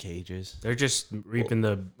be in cages. They're just reaping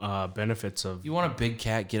the benefits of. You want a big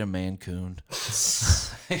cat, get a Mancoon.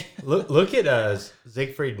 Look at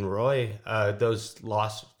Siegfried and Roy, those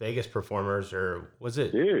Las Vegas performers, or was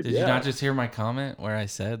it? Dude, Did you not just hear my comment where I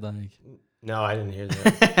said like? No, I didn't hear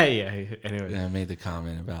that. Yeah. Anyway, I made the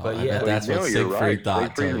comment about. But I yeah, bet that's what Siegfried thought.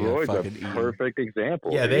 Siegfried Till Roy's fucking a perfect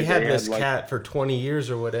example. Yeah, they had this like, cat for 20 years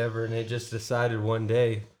or whatever, and they just decided one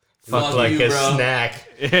day, Fuck like you, a bro. snack.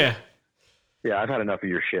 yeah. Yeah, I've had enough of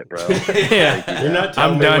your shit, bro. Yeah. You're not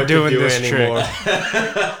telling I'm me done what doing to do this anymore.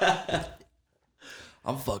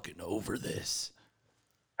 I'm fucking over this.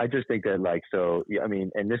 I just think that I mean,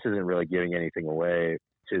 and this isn't really giving anything away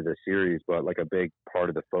to the series, but like a big part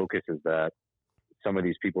of the focus is that some of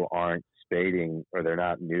these people aren't spading or they're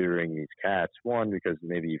not neutering these cats. One, because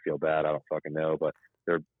maybe you feel bad, I don't fucking know, but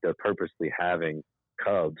they're purposely having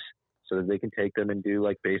cubs so that they can take them and do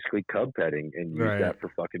like basically cub petting and use that for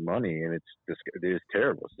fucking money. And it's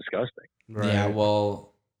terrible. It's disgusting. Right. Yeah,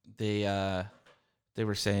 well, they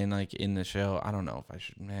were saying like in the show, I don't know if I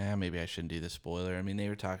should, maybe I shouldn't do the spoiler. I mean, they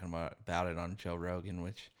were talking about it on Joe Rogan,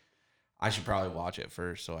 which I should probably watch it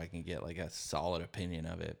first so I can get like a solid opinion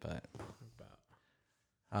of it. But,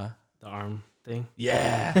 The arm thing.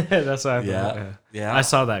 yeah, That's what I thought. yeah. I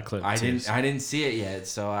saw that clip. I too, didn't. so. I didn't see it yet,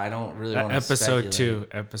 so I don't really want to. Episode 2.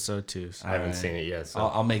 Episode 2. So. I haven't Alright. seen it yet. So.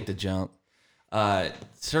 I'll make the jump.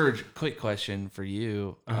 Serge, quick question for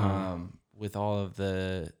you. With all of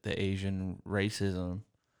the Asian racism,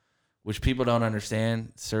 which people don't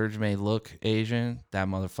understand, Serge may look Asian. That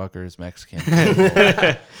motherfucker is Mexican.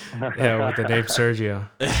 Yeah, with the name Sergio.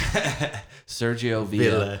 Sergio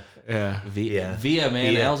Villa. Villa. Yeah. Villa,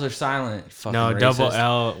 man. Villa. L's are silent. Fucking No, racist. double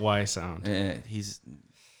L Y sound.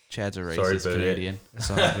 Chad's a Sorry, racist but Canadian.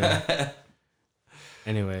 So, yeah.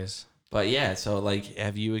 Anyways, But yeah, so like,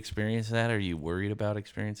 have you experienced that? Are you worried about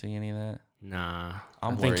experiencing any of that? nah.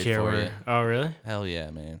 I'm I think worried here for we're. you. Oh, really? Hell yeah,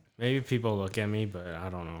 man. Maybe people look at me, but I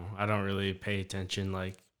don't know. I don't really pay attention.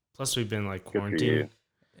 Like, plus we've been like for you. quarantined.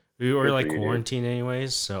 We were Good like for you, dude. quarantined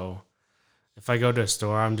anyways, so if I go to a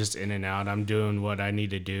store, I'm just in and out. I'm doing what I need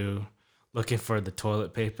to do, looking for the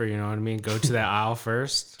toilet paper. You know what I mean? Go to that aisle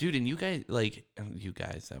first. Dude, and you guys,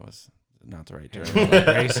 that was not the right term.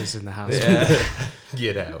 Racist in the house. Yeah.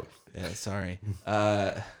 Get out. Yeah, sorry.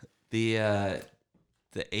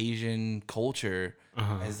 The Asian culture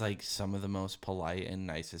is like some of the most polite and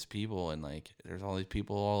nicest people, and like there's all these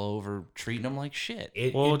people all over treating them like shit.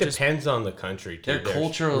 It Well, just- depends on the country, too. They're There's-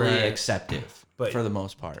 culturally right. acceptive But for the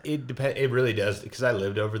most part. It really does, because I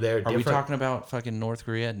lived over there. Are we talking about fucking North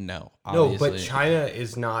Korea? No. No, but obviously. China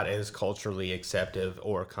is not as culturally acceptive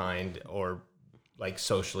or kind or like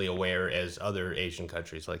socially aware as other Asian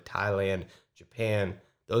countries like Thailand, Japan.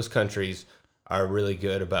 Those countries are really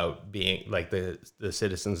good about being like the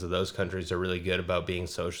citizens of those countries are really good about being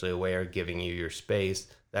socially aware, giving you your space,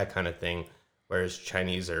 that kind of thing. Whereas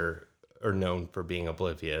Chinese are known for being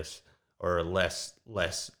oblivious or less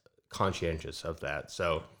conscientious of that.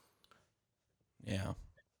 So Yeah.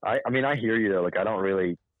 I mean, I hear you though. Like, I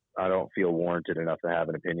don't feel warranted enough to have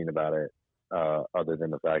an opinion about it, other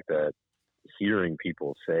than the fact that hearing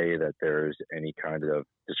people say that there's any kind of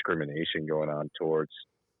discrimination going on towards,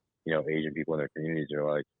 Asian people in their communities, are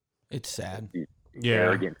like, It's sad. these Yeah.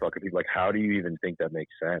 arrogant fucking people. Like, how do you even think that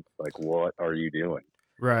makes sense? Like, what are you doing?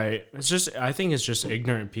 Right. I think it's just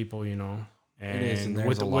ignorant people, And, is, and there's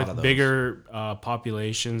with a lot of those. bigger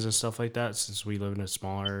populations and stuff like that, since we live in a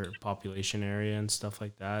smaller population area and stuff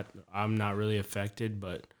like that, I'm not really affected,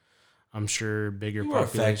 but I'm sure bigger You were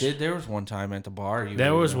population. affected. There was one time at the bar.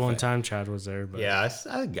 There were was one affected. time Chad was there, but Yeah,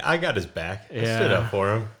 I got his back. I Yeah. stood up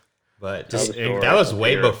for him. But Just that was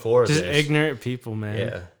way before just this. ignorant people, man.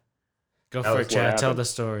 Yeah. Go That for was it, Chad. what Tell happened. the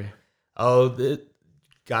story. Oh, the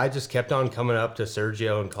guy just kept on coming up to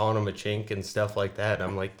Sergio and calling him a chink and stuff like that. And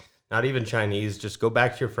I'm like, not even Chinese. Just go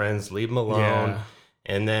back to your friends. Leave him alone. Yeah.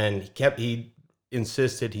 And then he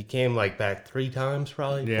insisted. He came like back 3 times,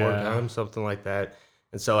 probably 4 Yeah. times, something like that.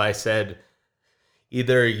 And so I said,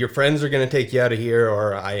 either your friends are going to take you out of here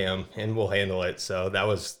or I am, and we'll handle it. So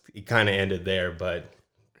it kind of ended there. But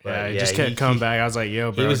Yeah, he just kept coming back. I was like,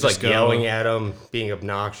 yo, bro. He was like just go. yelling at him, being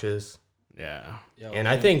obnoxious. Yeah. And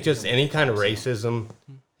I think just any kind of racism.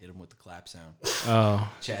 Hit him with the clap sound. Oh,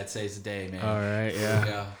 Chad saves the day, man. all right. There you Yeah.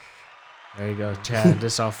 go. There you go. Chad,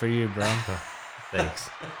 this all for you, bro. Thanks.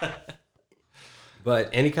 But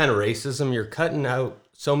any kind of racism, you're cutting out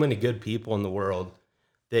so many good people in the world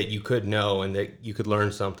that you could know and that you could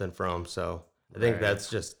learn something from. So I think Right. that's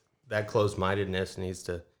just that closed-mindedness needs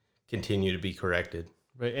to continue to be corrected.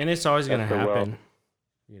 But and it's always gonna That's the happen.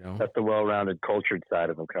 You know. That's the well-rounded, cultured side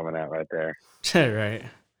of him coming out right there. Right.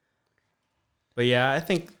 But yeah, I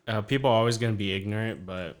think people are always going to be ignorant,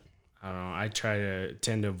 but I don't know. I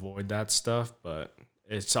tend to avoid that stuff, but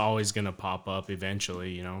it's always going to pop up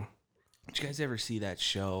eventually, you know? Did you guys ever see that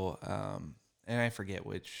show? And I forget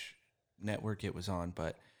which network it was on,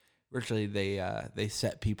 but virtually they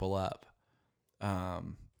set people up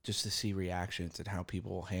just to see reactions and how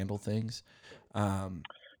people handle things.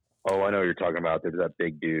 Oh, I know what you're talking about. There was that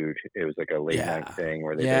big dude. It was like a late Yeah. night thing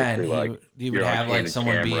where they Yeah, and basically like he would you're on have like candid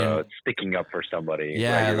someone camera being sticking up for somebody.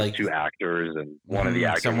 Yeah, right? There was like- 2 actors, and one of the Mhm,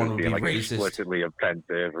 actors someone was would being be like racist. explicitly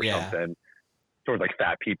offensive or Yeah. something. Sort of like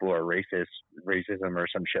fat people are racism or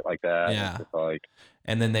some shit like that. Yeah. It's just like,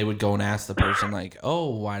 and then they would go and ask the person like, "Oh,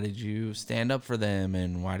 why did you stand up for them?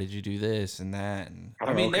 And why did you do this and that?" And I I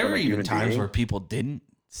don't mean, know, there I'm were a even human times being. where people didn't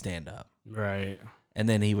stand up, Right. and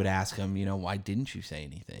then he would ask them, "Why didn't you say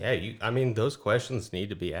anything?" Yeah, those questions need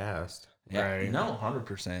to be asked. Yeah, Right. no,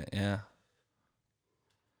 100%. Yeah,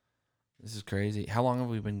 this is crazy. How long have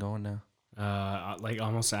we been going now? Like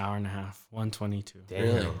almost an hour and a half, 122. Damn.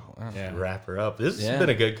 Really? Wow. Yeah. Wrap her up. This Yeah. has been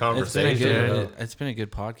a good It's been a conversation. good. It's been a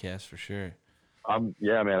good podcast for sure.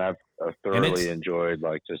 yeah, man, I've it's- thoroughly enjoyed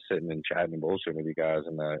like just sitting and chatting and bullshitting with you guys,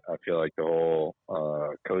 and I feel like the whole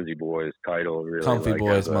Cozy Boys title really Comfy like,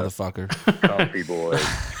 boys, has a- motherfucker. Comfy Boys.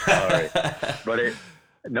 All right. But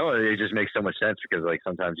it just makes so much sense because like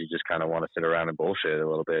sometimes you just kind of want to sit around and bullshit a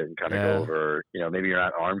little bit and kind of Yeah. go over, maybe you're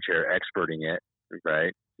not armchair experting it,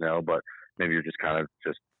 right? But maybe you're just kind of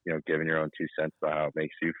just, giving your own 2 cents about how it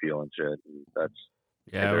makes you feel and shit. And that's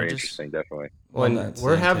Yeah, very we're just, interesting, definitely. When that's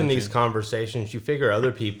we're the having these intention. conversations, you figure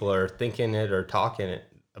other people are thinking it or talking it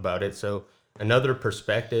about it. So another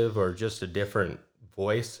perspective or just a different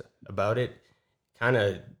voice about it kind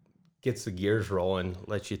of gets the gears rolling,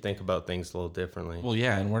 lets you think about things a little differently. Well,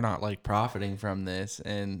 yeah, and we're not like profiting from this,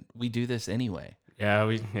 and we do this anyway.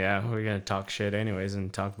 we're going to talk shit anyways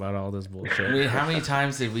and talk about all this I bullshit. mean, how many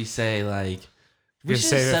times did we say like we Just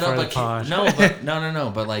should save it set for up the a pod.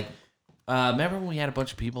 no, but like remember when we had a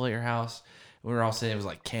bunch of people at your house? We were all saying it was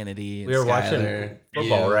like Kennedy. And We were Skyler, watching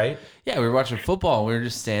football, you. right? Yeah, we were watching football. We were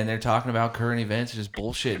just standing there talking about current events, just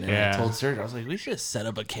bullshitting. And Yeah. I told Serge, I was like, we should set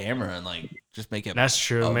up a camera and like just make it. That's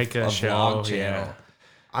true. Make a show. vlog Yeah.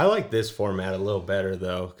 I like this format a little better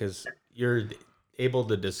though, because you're able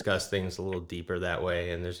to discuss things a little deeper that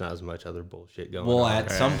way, and there's not as much other bullshit going Well, on.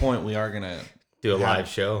 at some point we are gonna. Do a live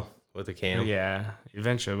show with a cam. Yeah.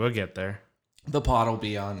 Eventually we'll get there. The pod will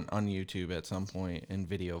be on YouTube at some point in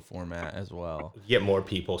video format as well. You get more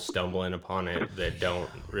people stumbling upon it that don't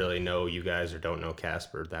really know you guys or don't know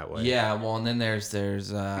Casper that way. Yeah, well, and then there's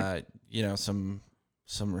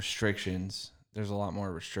some restrictions. There's a lot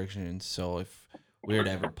more restrictions. So if we were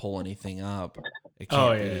to ever pull anything up, it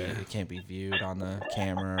can't it can't be viewed on the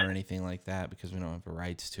camera or anything like that because we don't have the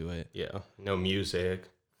rights to it. Yeah. No music.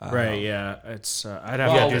 Right, yeah. It's I'd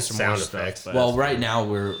have well, to do just some sound more stuff, effects. but- Well, right now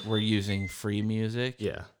we're using free music.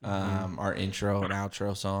 Yeah. Our intro and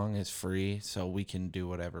outro song is free, so we can do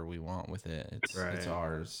whatever we want with it. It's Right.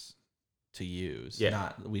 ours to use. Yeah.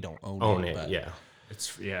 Not we don't own, Own it. it. But Yeah.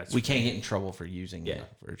 it's we can't get in trouble for using Yeah. it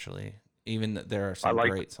virtually. Even there are I some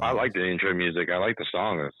like great songs. I like the intro music. I like the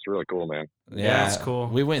song. It's really cool, man. Yeah, it's cool.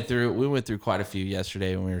 We went through quite a few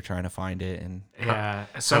yesterday when we were trying to find it, and Yeah.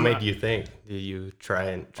 How many do you think? Do you try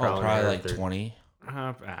and probably error like through- 20. I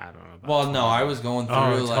don't know. About Well, no, I was going through.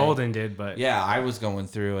 oh, like, Holden did, but yeah, I was going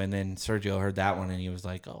through, and then Sergio heard that one, and he was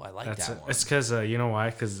like, "Oh, I like that's that one." it's because you know why?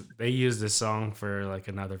 Because they used this song for like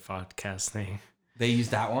another podcast thing. They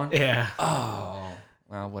used that one. Yeah, Oh,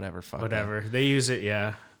 well, whatever. Fuck whatever. They use it.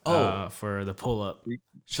 Yeah. Oh. For the pull up.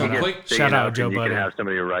 So You get quick. big shout out enough Joe and you Budden. can have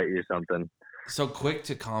somebody write you something. So quick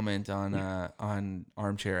to comment on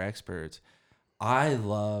Armchair Experts. I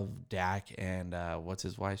love Dak and what's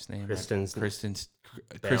his wife's name?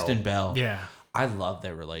 Kristen Bell. Yeah. I love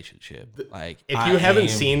their relationship. Like, If you haven't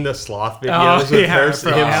seen the sloth videos with yeah, her,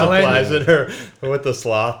 from him Ellen. surprising her with the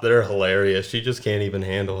sloth, they're hilarious. She just can't even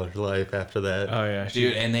handle her life after that. Oh yeah,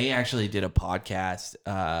 dude, and they actually did a podcast.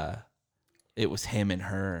 It was him and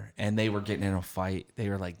her, and they were getting in a fight. They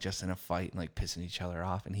were like just in a fight and like pissing each other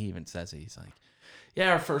off. And he even says it. He's like,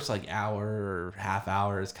 "Yeah, our first like hour or half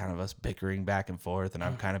hour is kind of us bickering back and forth, and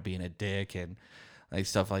I'm kind of being a dick and like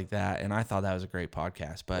stuff like that." And I thought that was a great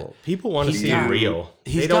podcast. But Well, people want to he's see got- real.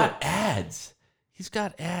 he's They got ads. He's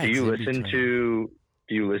got ads. Do you in listen between.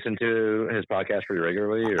 to his podcast pretty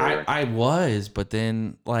regularly? Or? I was, but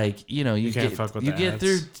then like you can't get fuck with you the get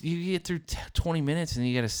ads. through 20 minutes and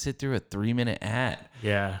you got to sit through a 3-minute ad.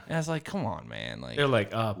 yeah. And I was like, come on, man, like They're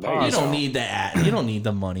like, No, you pause. don't need the ad. You don't need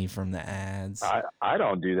the money from the ads. I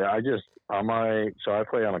don't do that. I just on my so I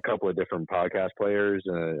play on a couple of different podcast players,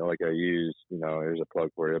 and like I use here's a plug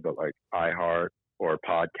for you, but like iHeart or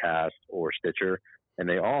Podcast or Stitcher, and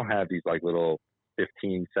they all have these like little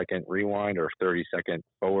 15-second rewind or 30-second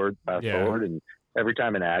fast Yeah. forward, and every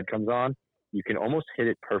time an ad comes on, you can almost hit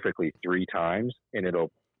it perfectly 3 times, and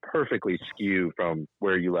it'll perfectly skew from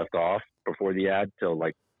where you left off before the ad till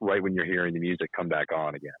like right when you're hearing the music come back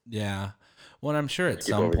on again. Yeah. Well, I'm sure at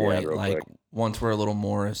Skip some over the ad point, real like quick. once we're a little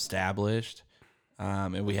more established,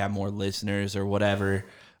 and we have more listeners or whatever,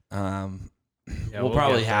 Yeah, we'll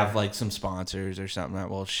probably get have there. like some sponsors or something that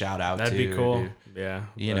we'll shout out That'd to. be cool. or do- Yeah.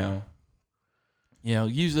 You but- know,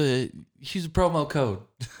 use a promo code.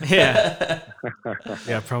 Yeah.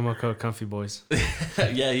 Yeah. Promo code Comfy Boys.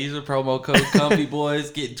 Yeah, use a promo code Comfy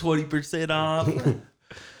Boys, get 20% off.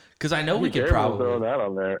 Because I know we could Throw probably. that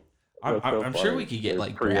on there. That's so I'm sure funny. we could get It's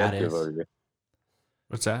like preemptive Bradis. of you.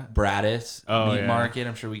 What's that? Bradis Oh, Meat yeah. Market.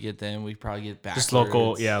 I'm sure we get them. We probably get back. Just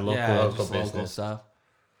local- yeah, local just local business. stuff.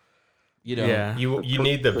 You know, Yeah. You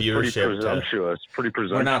need the That's pretty viewership. To, presumptuous. Pretty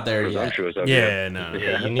presumptuous. We're not there yet. presumptuous of you. Yeah. No.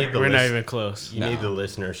 yeah, you need the We're not list- even close. you need the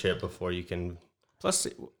listenership before you can. Plus,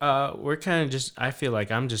 we're kind of just. I feel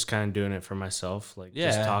like I'm just kind of doing it for myself, like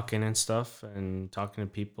just Yeah. talking and stuff, and talking to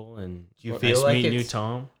people, and You nice feel like meeting you, it's-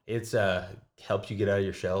 Tom. It's helps you get out of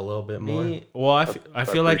your shell a little bit more. Well, I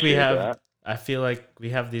feel like we appreciate have. that. I feel like we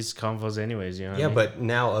have these convos anyways. You know. What Yeah, I mean? but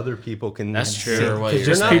now other people can. That's see- true. what 'cause you're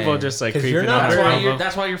you're saying. not. people just like 'cause you're creeping not on That's our why convo.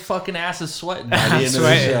 that's why your fucking ass is sweating by the I'm end of the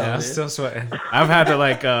sweating. show. I'm dude. still sweating. I've had to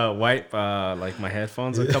like wipe like my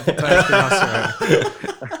headphones a couple times.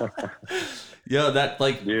 'cause I'm sweating. Yo, that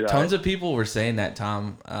like Dude, tons of people were saying that,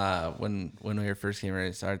 Tom, when we were first getting ready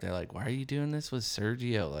to start. They're like, "Why are you doing this with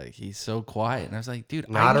Sergio? Like he's so quiet." And I was like, "Dude,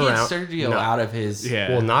 Not I can around- get Sergio no. out of his." Yeah.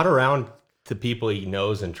 Well, not around the people he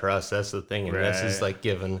knows and trusts. That's the thing, and this is Right. like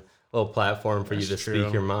giving a little platform for you to That's speak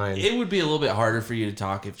true. your mind. It would be a little bit harder for you to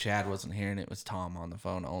talk if Chad wasn't here and it was Tom on the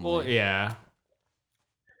phone only. Well, yeah.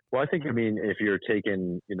 Well, I mean, if you're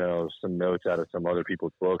taking, some notes out of some other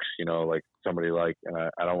people's books, like somebody like,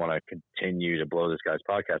 I don't want to continue to blow this guy's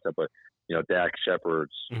podcast up, but, Dak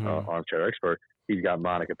Shepard's Mhm. Armchair Expert, he's got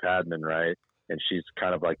Monica Padman, right? And she's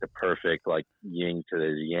kind of like the perfect, like, yin to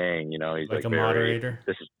the yang, he's Like a very- moderator.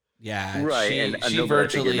 This is yeah, Right, She, and I she know, but I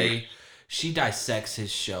think it virtually makes- she dissects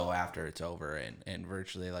his show after it's over and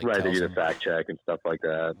virtually like right. They tells do him. the fact check and stuff like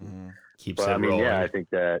that. Mhm. Keeps But it I mean, rolling. yeah, I think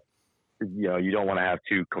that you don't want to have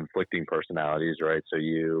two conflicting personalities, right? So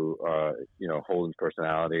Holden's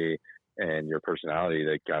personality and your personality,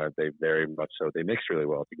 they very much so they mix really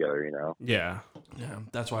well together. Yeah. Yeah,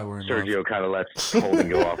 that's why we're in love. Sergio kind of lets Holden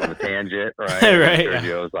go off on a tangent, right? Right, And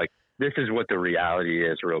yeah. Sergio's like, "This is what the reality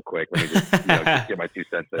is, real quick. Let me just, just get my 2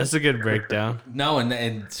 cents in." That's a good breakdown. No,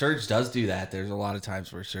 and Serge does do that. There's a lot of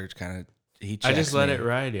times where Serge kind of he checks I just let me. it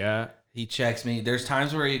ride. Yeah. He checks me. There's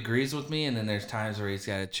times where he agrees with me, and then there's times where he's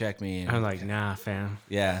got to check me. And, I'm like, nah, fam.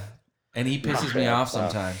 yeah, and he pisses me off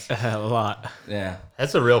sometimes. A lot. Yeah,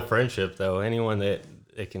 That's a real friendship, though. Anyone that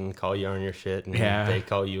they can call you on your shit, and Yeah. they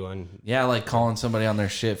call you on. yeah, like calling somebody on their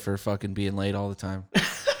shit for fucking being late all the time.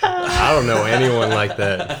 I don't know anyone like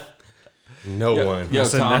that. No one. Yo,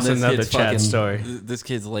 That's this another kid's Chad fucking- story. This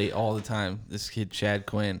kid's late all the time. This kid Chad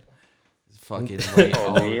Quinn is fucking late all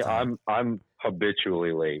Oh, the me, time. I'm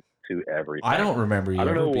habitually late to everything. I don't remember you I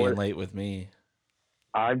don't ever know being what- late with me.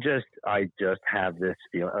 I just have this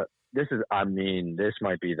feeling. This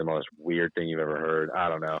might be the most weird thing you've ever heard. I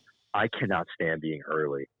don't know. I cannot stand being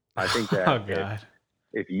early. I think that Oh God.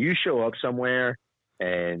 if you show up somewhere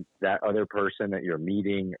and that other person that you're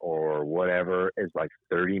meeting or whatever is like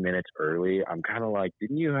 30 minutes early, I'm kind of like,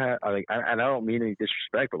 didn't you have, and I don't mean any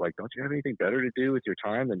disrespect, but like, don't you have anything better to do with your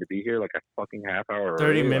time than to be here like a fucking half hour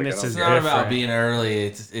 30 early? minutes like, is It's not about different. being early.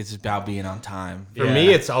 It's about being on time. For Yeah. me,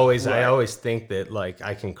 it's always I Right. always think that like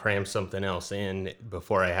I can cram something else in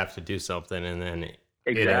before I have to do something, and then it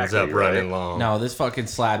ends up Exactly, running right? long. No, this fucking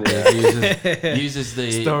slapdick uses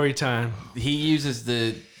the Story time. he uses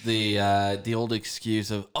the old excuse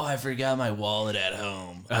of, oh, I forgot my wallet at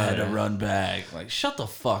home. I had to run back. Like, shut the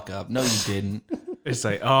fuck up. No, you didn't. It's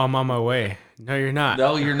like, oh, I'm on my way. No, you're not.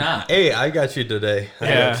 No, you're not. Hey, I got you today. I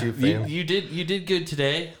Yeah. got you, You, fam. you did good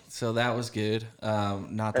today, so that was good.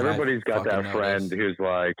 Not that Everybody's got that fucking friend noticed. who's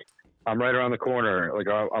like, I'm right around the corner. Like,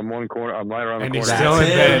 I'm one corner. I'm right around And the he's corner. still in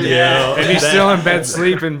That's bed. him, yeah. And he's still in bed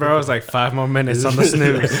sleeping, bro. It's like 5 more minutes on the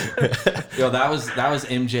snooze. Yo, that was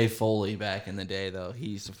MJ Foley back in the day, though. He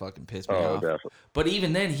used to fucking piss me Oh, off. definitely. But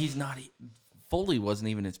even then, he's not. Foley wasn't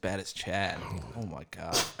even as bad as Chad. Oh my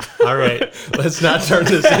god. All right, let's not turn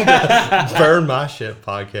this into Burn My Shit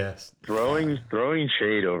podcast. Throwing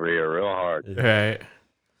shade over here real hard. Right.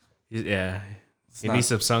 Yeah. He not- needs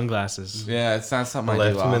some sunglasses. Yeah, it's not something I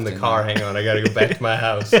I left do him in the often. car. Hang on, I got to go back to my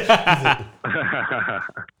house.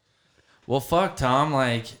 Well, fuck, Tom.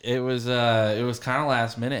 Like it was kind of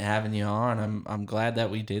last minute having you on. I'm glad that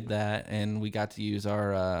we did that, and we got to use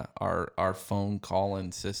our phone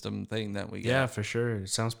call-in system thing that we got. Yeah, for sure. It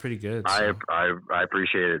sounds pretty good. I so.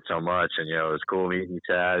 appreciate it so much, and it was cool meeting you,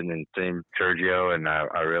 Chad, and then same Sergio, and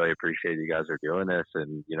I really appreciate you guys are doing this.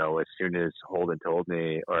 And as soon as Holden told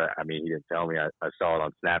me, he didn't tell me, I saw it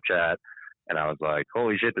on Snapchat, and I was like,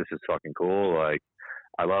 holy shit, this is fucking cool. Like,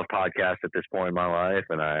 I love podcasts at this point in my life,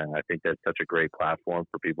 and I think that's such a great platform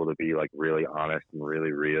for people to be like really honest and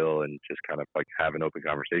really real, and just kind of like have an open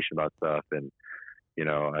conversation about stuff. And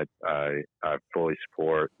I fully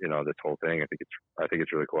support this whole thing. I think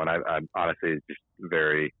it's really cool, and I'm honestly just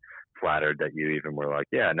very flattered that you even were like,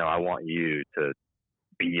 yeah, no, I want you to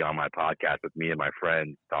be on my podcast with me and my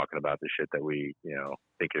friends talking about the shit that we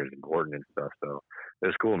think is important and stuff. So it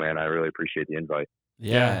was cool, man. I really appreciate the invite.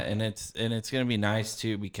 Yeah, and it's gonna be nice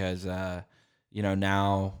too because now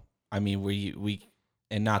we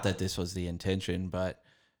and not that this was the intention, but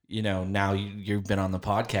now you've been on the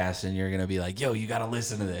podcast and you're gonna be like, yo, you gotta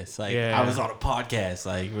listen to this. Like I was on a podcast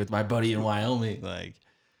like with my buddy in Wyoming, like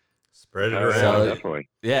Spread it Oh, around. yeah, So- definitely.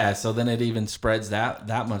 yeah. So then it even spreads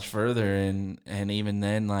that much further, and even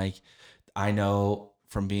then, like I know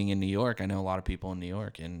from being in New York, I know a lot of people in New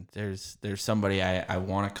York, and there's somebody I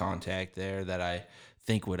want to contact there that I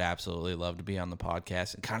think would absolutely love to be on the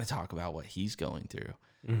podcast and kind of talk about what he's going through.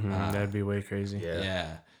 That'd be way crazy.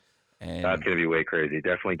 Yeah. And That's gonna be way crazy.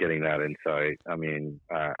 Definitely getting that insight. I mean,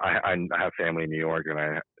 I have family in New York,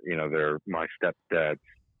 and they're my stepdad's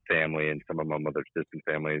family and some of my mother's distant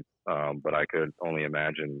families. But I could only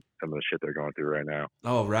imagine some of the shit they're going through right now.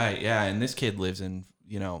 oh right, yeah, and this kid lives in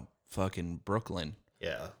fucking Brooklyn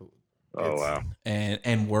Yeah. Oh wow.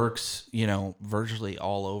 and works virtually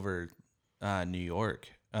all over New York.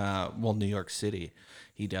 New York City.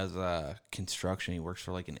 He does construction. He works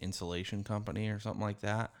for like an insulation company or something like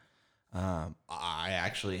that. I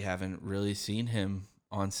actually haven't really seen him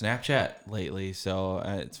on Snapchat lately, so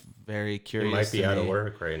it's very He curious. might be to out of me.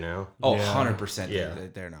 work right now. Oh, Yeah. 100%. Yeah.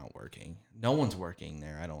 They're not working. No one's working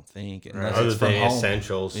there, I don't think. Right. Unless Other it's from than home.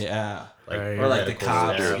 essentials. Yeah. Right. Or like the medical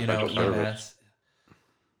cops, staff. Essential service. EMS.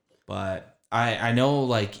 But I know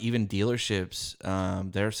like even dealerships,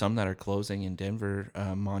 there are some that are closing in Denver.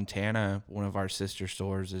 Montana, one of our sister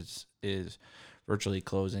stores is virtually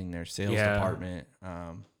closing their sales Yeah. department.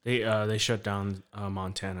 They shut down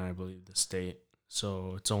Montana, I believe, the state.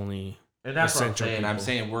 So it's only And that's what I'm essential saying. I'm people.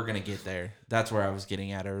 saying we're gonna get there. That's where I was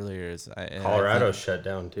getting at earlier. Colorado's shut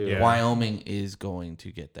down too. Yeah. Wyoming is going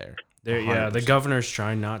to get there. Yeah, the 100%. governor's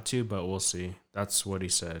trying not to, but we'll see. That's what he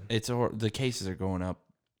said. The cases are going up.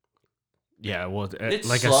 Yeah, well, It's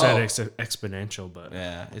like slow. I said, it's exponential, but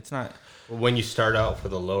Yeah, it's not. When you start out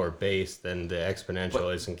with a lower base, then the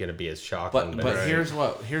exponential isn't going to be as shocking. But here's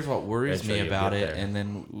what worries Eventually me you'll about get it, there. and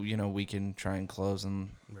then we can try and close. And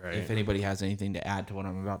Right. if anybody has anything to add to what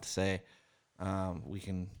I'm about to say, we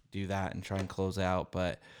can do that and try and close out.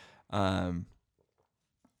 But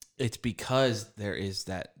it's because there is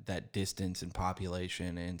that distance in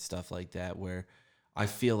population and stuff like that, where I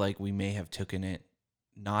feel like we may have taken it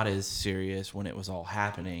not as serious when it was all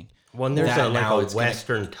happening. When there's That a now like it's a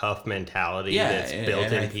Western tough mentality that's built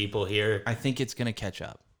and in people here. I think it's gonna catch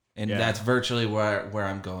up, and Yeah. that's virtually where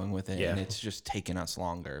I'm going with it. Yeah. And it's just taking us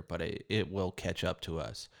longer, but it will catch up to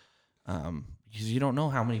us. Because you don't know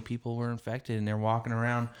how many people were infected, and they're walking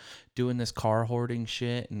around doing this car hoarding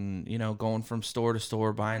shit, and going from store to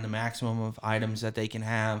store, buying the maximum of items that they can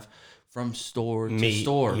have from store to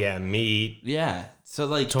store. Yeah, meat, Yeah. So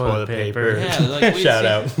like toilet paper. Yeah, like Shout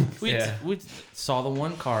out. We saw the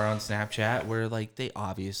one car on Snapchat where like they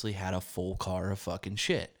obviously had a full car of fucking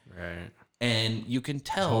shit. Right. And you can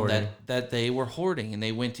tell Hoarding. that they were hoarding, and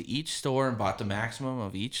they went to each store and bought the maximum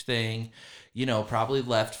of each thing, probably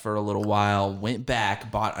left for a little while, went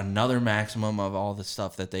back, bought another maximum of all the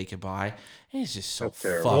stuff that they could buy. And it's just so That's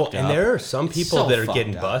terrible. fucked And up. there are some It's people so that are fucked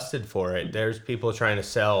getting up. busted for it. There's people trying to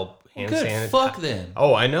sell hand Good, sanitizer. fuck them.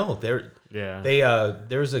 Oh, I know. Yeah.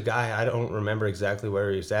 There's a guy, I don't remember exactly where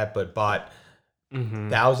he was at, but bought Mm-hmm.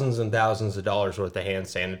 thousands and thousands of dollars worth of hand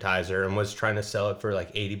sanitizer and was trying to sell it for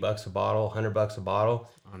like $80 a bottle, $100 a bottle.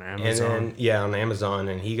 On And Amazon. then, on Amazon.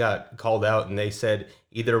 And he got called out, and they said,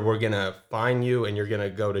 either we're going to fine you and you're going to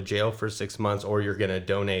go to jail for 6 months, or you're going to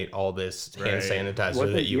donate all this hand Right. sanitizer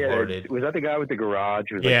that you hoarded. Was that the guy with the garage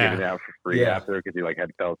who was Yeah. giving it out for free Yeah. after because he like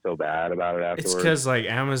had felt so bad about it afterwards? It's because like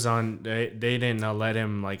Amazon, they didn't let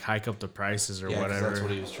him like hike up the prices or Yeah, 'cause whatever. that's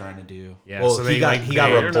what he was trying to do. Yeah, Well, so he they got like he got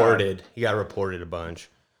banned- reported. He got reported a bunch.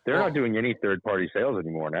 They're not doing any third-party sales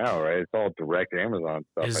anymore now, right? It's all direct Amazon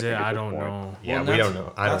stuff. Is think, it? at I this don't point. know. Yeah, Well, we that's- don't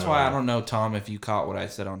know. That's why I don't know, Tom, if you caught what I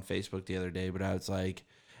said on Facebook the other day, but I was like,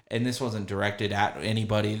 and this wasn't directed at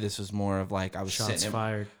anybody. This was more of like I was Shots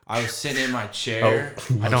fired. I was sitting in my chair.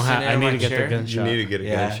 I don't have. I need to get the You gunshot. need to get a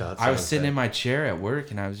Yeah, gunshot. I was sound sitting in effect. my chair at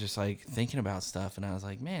work, and I was just like thinking about stuff, and I was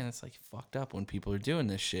like, man, it's like fucked up when people are doing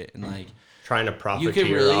this shit, and like trying to you profiteer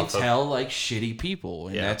can really off of. tell like shitty people,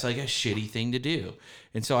 and Yeah. that's like a shitty thing to do.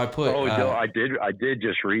 And so I put Oh, no, I did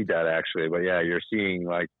just read that actually, but yeah, you're seeing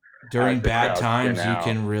like during as the bad crowds times, thin you out.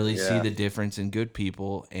 can really see Yeah. the difference in good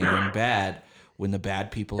people and bad when the bad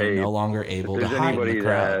people are Hey, no longer able to there's hide in anybody the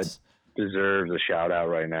crowds. deserves a shout out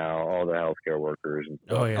right now. All the healthcare workers and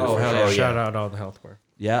stuff. Oh yeah. Oh, for hell sure. yeah. Shout out all the health work.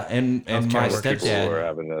 Yeah, and Healthcare my workers. People are stepdad.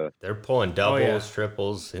 having to. They're pulling doubles, yeah.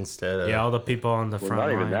 triples instead of. Yeah, all the people on the Well, front not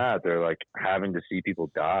line. even that. They're like having to see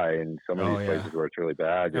people die in some of Oh, these yeah. places where it's really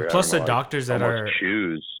bad. You're plus having the to, doctors that almost are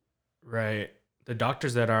choose. right. The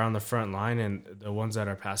doctors that are on the front line and the ones that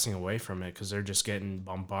are passing away from it because they're just getting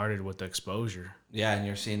bombarded with the exposure. Yeah, and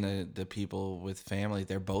you're seeing the people with family.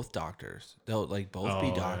 They're both doctors. They'll like both be Oh,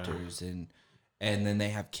 yeah. doctors, and then they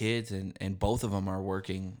have kids, and both of them are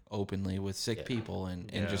working openly with sick people and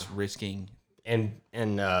Yeah. just risking. And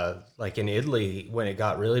like in Italy, when it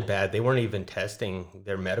got really bad, they weren't even testing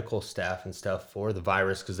their medical staff and stuff for the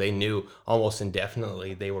virus because they knew almost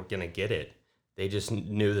indefinitely they were going to get it. They just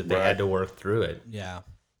knew that they Right. had to work through it. Yeah.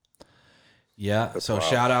 Yeah. So wild.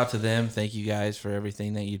 shout out to them. Thank you guys for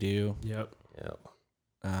everything that you do. Yep.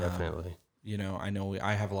 Yeah, definitely. I know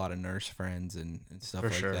I have a lot of nurse friends and stuff For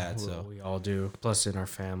like sure. that. So We all do. Plus in our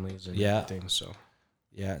families and Yeah. everything. So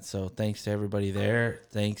yeah. So thanks to everybody there.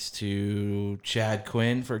 Thanks to Chad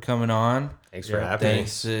Quinn for coming on. Thanks for Yeah, having me.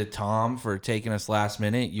 Thanks to Tom for taking us last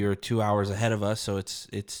minute. You're 2 hours ahead of us, so it's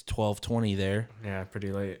 12:20 there. yeah,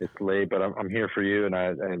 pretty late. It's late, but I'm here for you,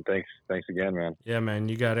 and thanks again, man. Yeah, man.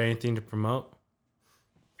 You got anything to promote?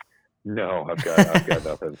 No, I've got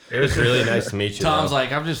nothing. It was really nice to meet you. Tom's though.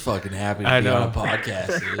 like, I'm just fucking happy to I be on a know.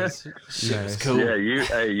 podcast. It's Nice. cool. Yeah,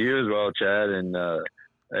 you as well, Chad,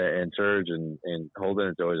 and Serge and Holden.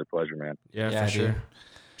 It's always a pleasure, man. Yeah, Yeah, for sure. dude.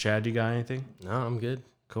 Chad, you got anything? No, I'm good.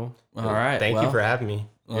 Cool. All right. Thank you well, for having me.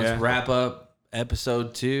 Let's Yeah. wrap up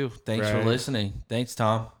episode 2. Thanks for Right. listening. Thanks,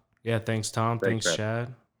 Tom. Yeah, thanks, Tom. Thanks, Thanks,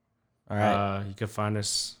 Chad. All right. You can find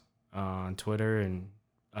us on Twitter and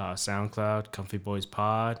SoundCloud, Comfy Boys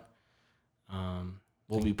Pod.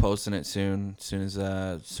 We'll be posting it soon as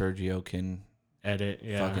Sergio can Edit.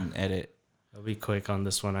 Yeah. fucking edit. I'll be quick on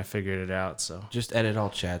this one. I figured it out. So Just edit all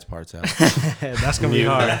Chad's parts out. that's going to be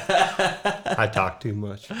hard. I talk too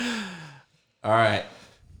much. All right.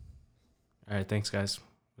 All right. Thanks, guys.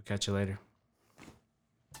 We'll catch you later.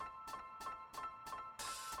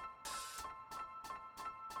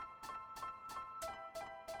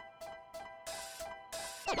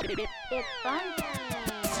 It's fun.